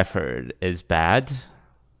rumors I've heard is bad,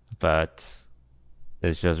 but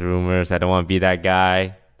it's just rumors. I don't want to be that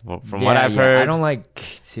guy. From what I've heard, I don't like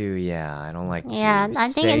to. Yeah, I don't like to. Yeah, I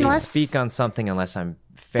think unless- speak on something unless I'm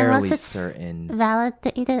fairly Unless it's certain.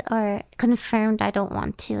 validated or confirmed, I don't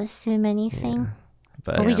want to assume anything.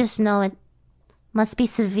 But we just know it must be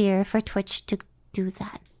severe for Twitch to do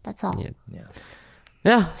that. That's all. Yeah.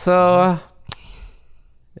 yeah. So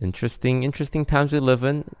interesting times we live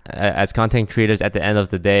in. As content creators, at the end of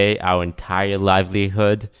the day, our entire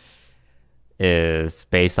livelihood is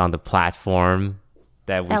based on the platform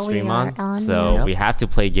that we That we stream are on. on, So yeah. we have to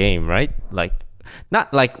play game, right? Like,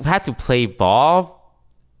 not like we have to play ball,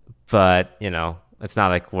 but you know, it's not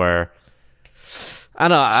like we're. I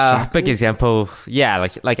don't know. A big example, yeah,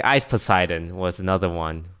 like Ice Poseidon was another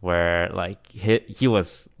one where like he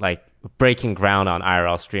was like breaking ground on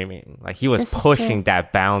IRL streaming. Like he was This is pushing true.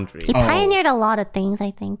 that boundary. He pioneered a lot of things, I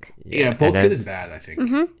think. Yeah, both and then- good and bad, I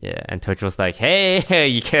think. Yeah, and Twitch was like, "Hey,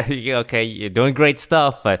 okay, you're doing great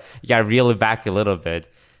stuff, but you gotta reel it back a little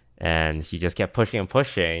bit." And he just kept pushing and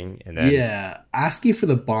pushing, and then Yeah, asking for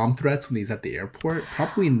the bomb threats when he's at the airport,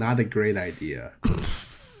 probably not a great idea.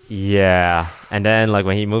 yeah, and then like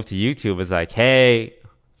when he moved to YouTube, it's like, "Hey,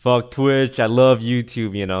 fuck Twitch, I love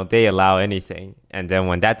YouTube. You know, they allow anything." And then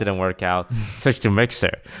when that didn't work out, switch to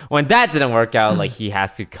Mixer. When that didn't work out, like he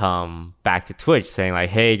has to come back to Twitch saying like,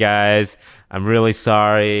 "Hey guys, I'm really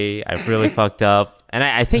sorry. I really fucked up." And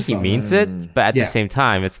I think he means it, but at Yeah. the same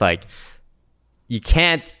time, it's like you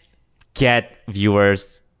can't get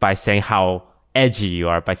viewers by saying how edgy you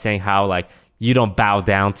are, by saying how like you don't bow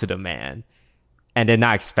down to the man, and then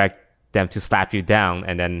not expect them to slap you down.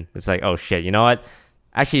 And then it's like, oh shit, you know what?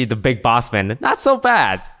 Actually, the big boss man, not so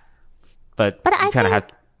bad. But I you kind of think have.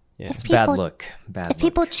 Yeah. If Bad people, look. Bad if look.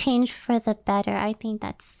 people change for the better, I think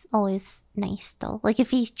that's always nice, though. Like if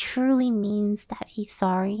he truly means that he's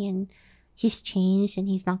sorry and he's changed and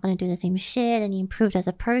he's not going to do the same shit and he improved as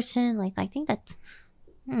a person, like I think that.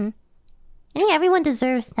 I think everyone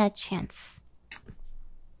deserves that chance.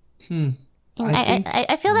 And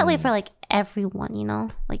I feel that way for like everyone, you know,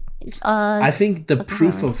 like I think the Look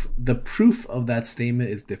proof around. of that statement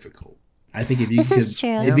is difficult. I think if you This is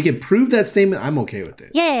true. if you can prove that statement, I'm okay with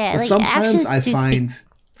it. yeah, But like sometimes actions I do find speak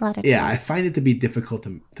louder yeah, than I words. find it to be difficult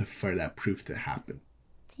to for that proof to happen.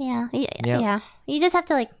 Yeah, Yep. yeah. You just have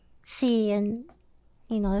to like see and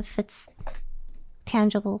you know if it's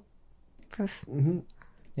tangible proof.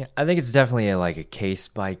 Yeah, I think it's definitely like a case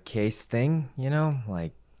by case thing, you know?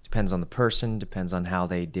 Like depends on the person, depends on how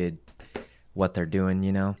they did what they're doing,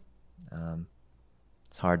 you know?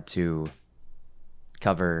 It's hard to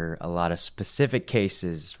cover a lot of specific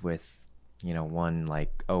cases with, you know, one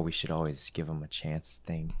like, oh, we should always give them a chance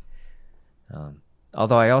thing.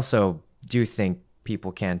 Although I also do think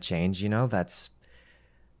people can change, you know? That's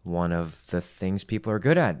one of the things people are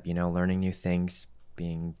good at, you know, learning new things,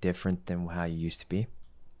 being different than how you used to be.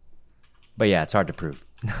 But yeah, it's hard to prove.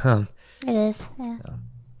 It is. Yeah.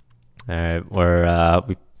 All right,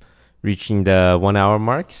 we're reaching the 1 hour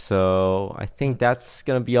mark, so I think that's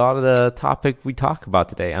gonna be all of the topic we talk about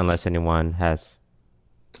today, unless anyone has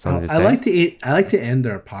something to I say. like to end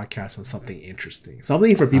our podcast on something interesting,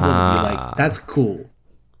 something for people to be like, "That's cool."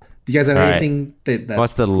 Do you guys have All right. anything that's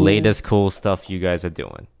What's the cool? latest cool stuff you guys are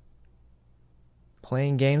doing?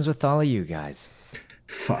 Playing games with all of you guys.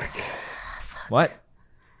 Fuck. What?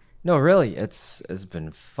 No, really, it's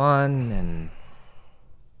been fun and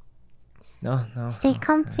no. Stay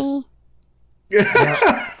comfy.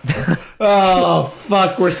 Oh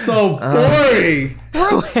fuck, we're so boring.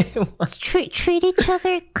 Treat each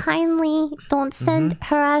other kindly. Don't send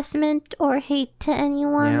harassment or hate to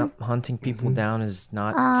anyone. Yeah, hunting people down is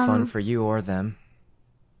not fun for you or them.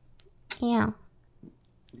 Yeah.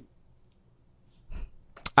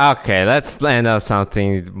 Okay, let's land on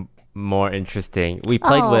something more interesting. We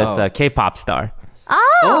played Oh. with a K-pop star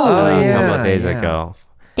Oh, a couple of yeah, days yeah. ago.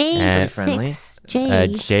 day And- friendly. 6, Jay.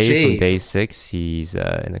 Jay Jay. from Day 6. He's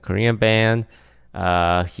in a Korean band.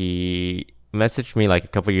 He messaged me like a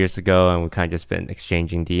couple years ago, and we kind of just been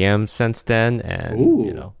exchanging DMs since then.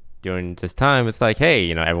 And during this time, it's like,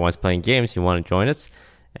 hey, everyone's playing games. You want to join us?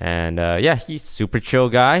 And he's super chill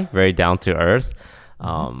guy, very down to earth.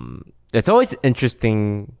 It's always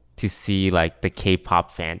interesting to see like the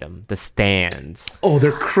K-pop fandom, the stans. Oh,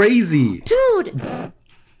 they're crazy, dude.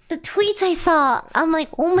 The tweets I saw, I'm like,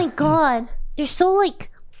 oh my god, they're so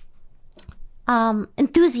like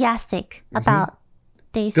enthusiastic about.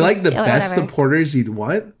 They're like the best supporters you'd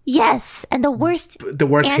want. Yes, and the worst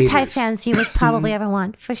anti-fans haters. you would probably ever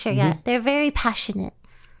want, for sure. Yeah, they're very passionate.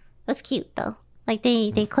 It was cute though. Like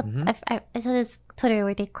they clipped. I saw this Twitter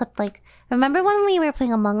where they clipped like. Remember when we were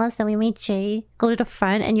playing Among Us and we made Jay go to the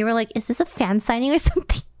front and you were like, "Is this a fan signing or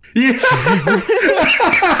something?" Yeah.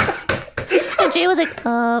 And Jay was like,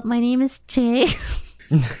 my name is Jay."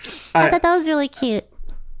 I thought that was really cute.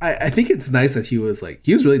 I think it's nice that he was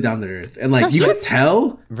really down to earth, and like you could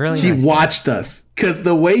tell he watched us, because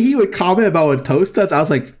the way he would comment about what Toast does, I was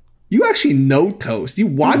like, you actually know Toast, you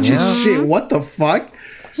watch his shit, what the fuck.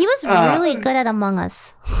 He was really good at Among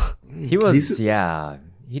Us. He was he's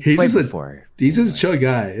played before. He's just a chill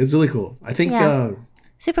guy. It's really cool. I think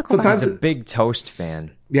super cool. Sometimes he's a big Toast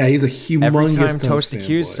fan. Yeah, he's a humongous Every time Toast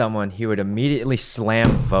accused someone, he would immediately slam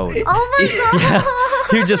vote. Oh my god! Yeah,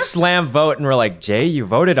 he would just slam vote, and we're like, Jay, you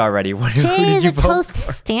voted already. Who did you vote Toast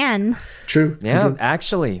for? Stan. True. Yeah, true.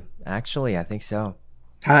 Actually, I think so.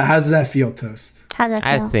 How does that feel, Toast? How's that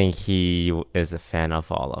feel? I think he is a fan of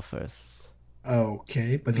all of us.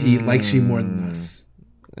 Okay, but he likes you more than us.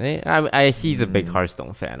 He's a big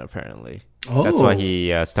Hearthstone fan, apparently. Oh. That's why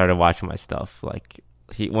he started watching my stuff. Like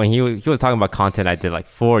when he was talking about content I did like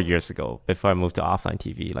 4 years ago before I moved to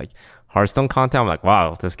OfflineTV, like Hearthstone content. I'm like,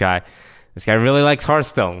 wow, this guy really likes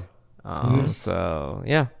Hearthstone. So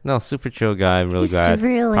yeah, no, super chill guy. I'm really glad. He's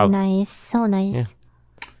really nice, so nice.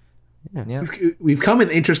 Yeah. We've come an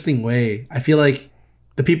interesting way. I feel like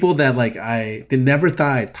the people that they never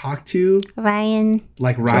thought I'd talk to, Ryan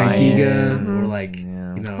Higa, or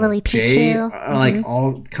Lily Jay, Pichu, are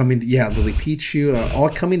all coming. Yeah, Lily Pichu, all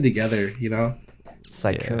coming together.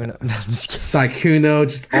 Sykkuno. No, I'm just kidding. Sykkuno,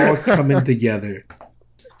 just all coming together.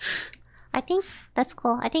 I think that's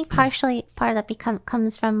cool. I think part of that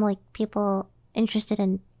comes from like people interested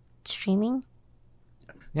in streaming.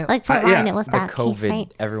 Yeah. Like for Ryan, it was that COVID, case,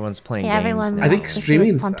 right? Everyone's playing Yeah, games everyone- now. I think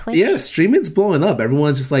streaming's on Twitch. streaming's blowing up.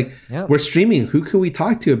 Everyone's just like, we're streaming. Who can we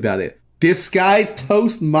talk to about it? This guy's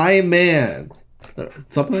Toast, my man.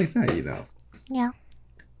 Something like that, Yeah.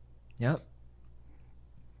 Yep.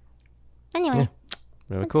 Anyway.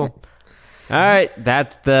 Really cool. All right,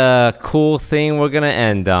 that's the cool thing we're gonna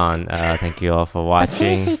end on. Thank you all for watching.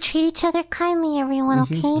 Seriously, treat each other kindly, everyone.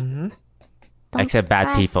 Okay. Don't Except bad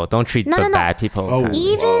harass. people. Don't treat the bad people. Oh. kindly.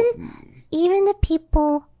 Even the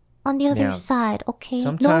people on the other side. Okay.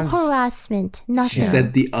 Sometimes- no harassment. Nothing. She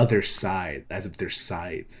said the other side, as if there's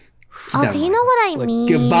sides. Okay, you know what I mean.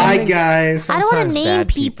 Goodbye, guys. I don't want to Sometimes name bad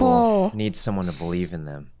people. Need someone to believe in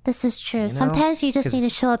them. This is true. know? Sometimes you just need to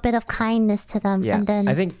 'Cause- show a bit of kindness to them, Yeah, and then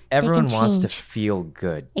I think they everyone can wants to change. feel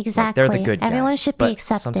good. Like, Exactly. they're the good guy. Everyone should be but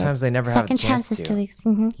accepted. Sometimes they never have Second a chance chances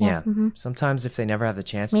to. Yeah. Sometimes if they never have the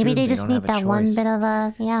chance Maybe to, they just don't need have a that one choice. bit of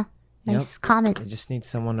a nice comment. They just need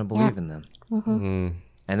someone to believe in them.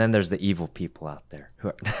 And then there's the evil people out there who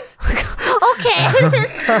are Okay.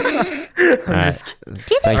 All right. Do you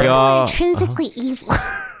think Thank people you are all. intrinsically evil?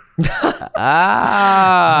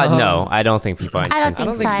 No, I don't think people are. I don't I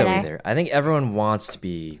don't think so so either. either. I think everyone wants to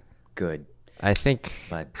be good, I think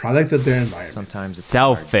but Product of their environment. sometimes it's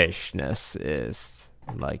hard. selfishness is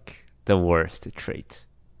like the worst trait.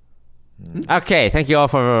 Okay, thank you all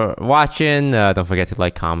for watching. Don't forget to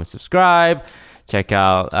like, comment, subscribe. Check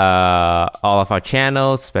out all of our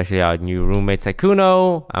channels, especially our new roommate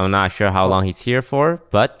Sykkuno. I'm not sure how long he's here for,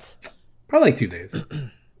 but Probably 2 days.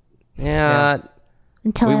 yeah.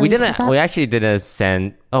 Until We it releases didn't. up. We actually didn't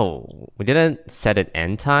send. Oh, we didn't set an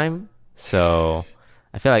end time. So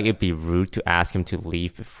I feel like it'd be rude to ask him to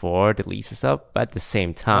leave before the lease is up. But at the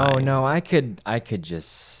same time, Oh no, I could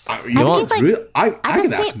just You know think what's it's real? I I could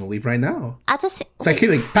just ask say- him to leave right now. I just It's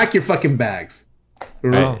like, pack your fucking bags.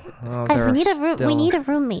 Right. oh, guys, they're we still, need a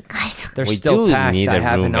roommate, guys. They're We still do packed. need I a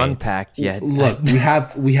haven't roommate. unpacked yet. Look, we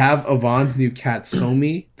have Avon's new cat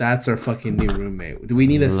Somi. That's our fucking new roommate. Do we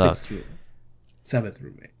need a Look. seventh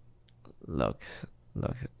roommate? look,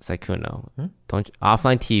 Sykkuno. Don't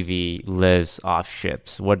OfflineTV lives off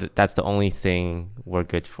ships. That's the only thing we're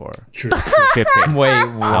good for. True. Shipping. Wait,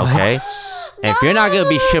 what? Okay. And if you're not gonna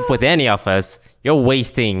be shipped with any of us, you're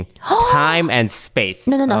wasting time and space.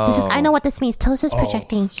 No. This is. I know what this means. Toast is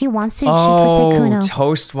projecting. He wants to be shipped with Sykkuno.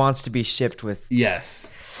 Toast wants to be shipped with.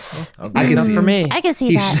 Yes. I can see for me. I can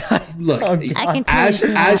see that. Look, I can totally see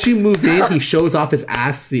that. as you move in, he shows off his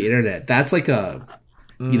ass to the internet. That's like a,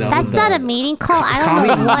 That's not a mating call. I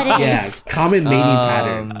don't know what it is. Yeah, common mating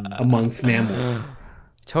pattern amongst mammals.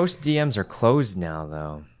 Toast DMs are closed now,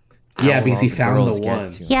 though. Yeah, How because he well found girls the get one.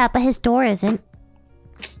 to him. Yeah, but his door isn't.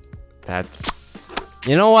 That's.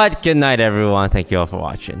 You know what? Good night, everyone. Thank you all for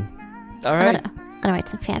watching. All right. I'm gonna write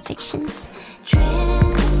some fan fictions. Trans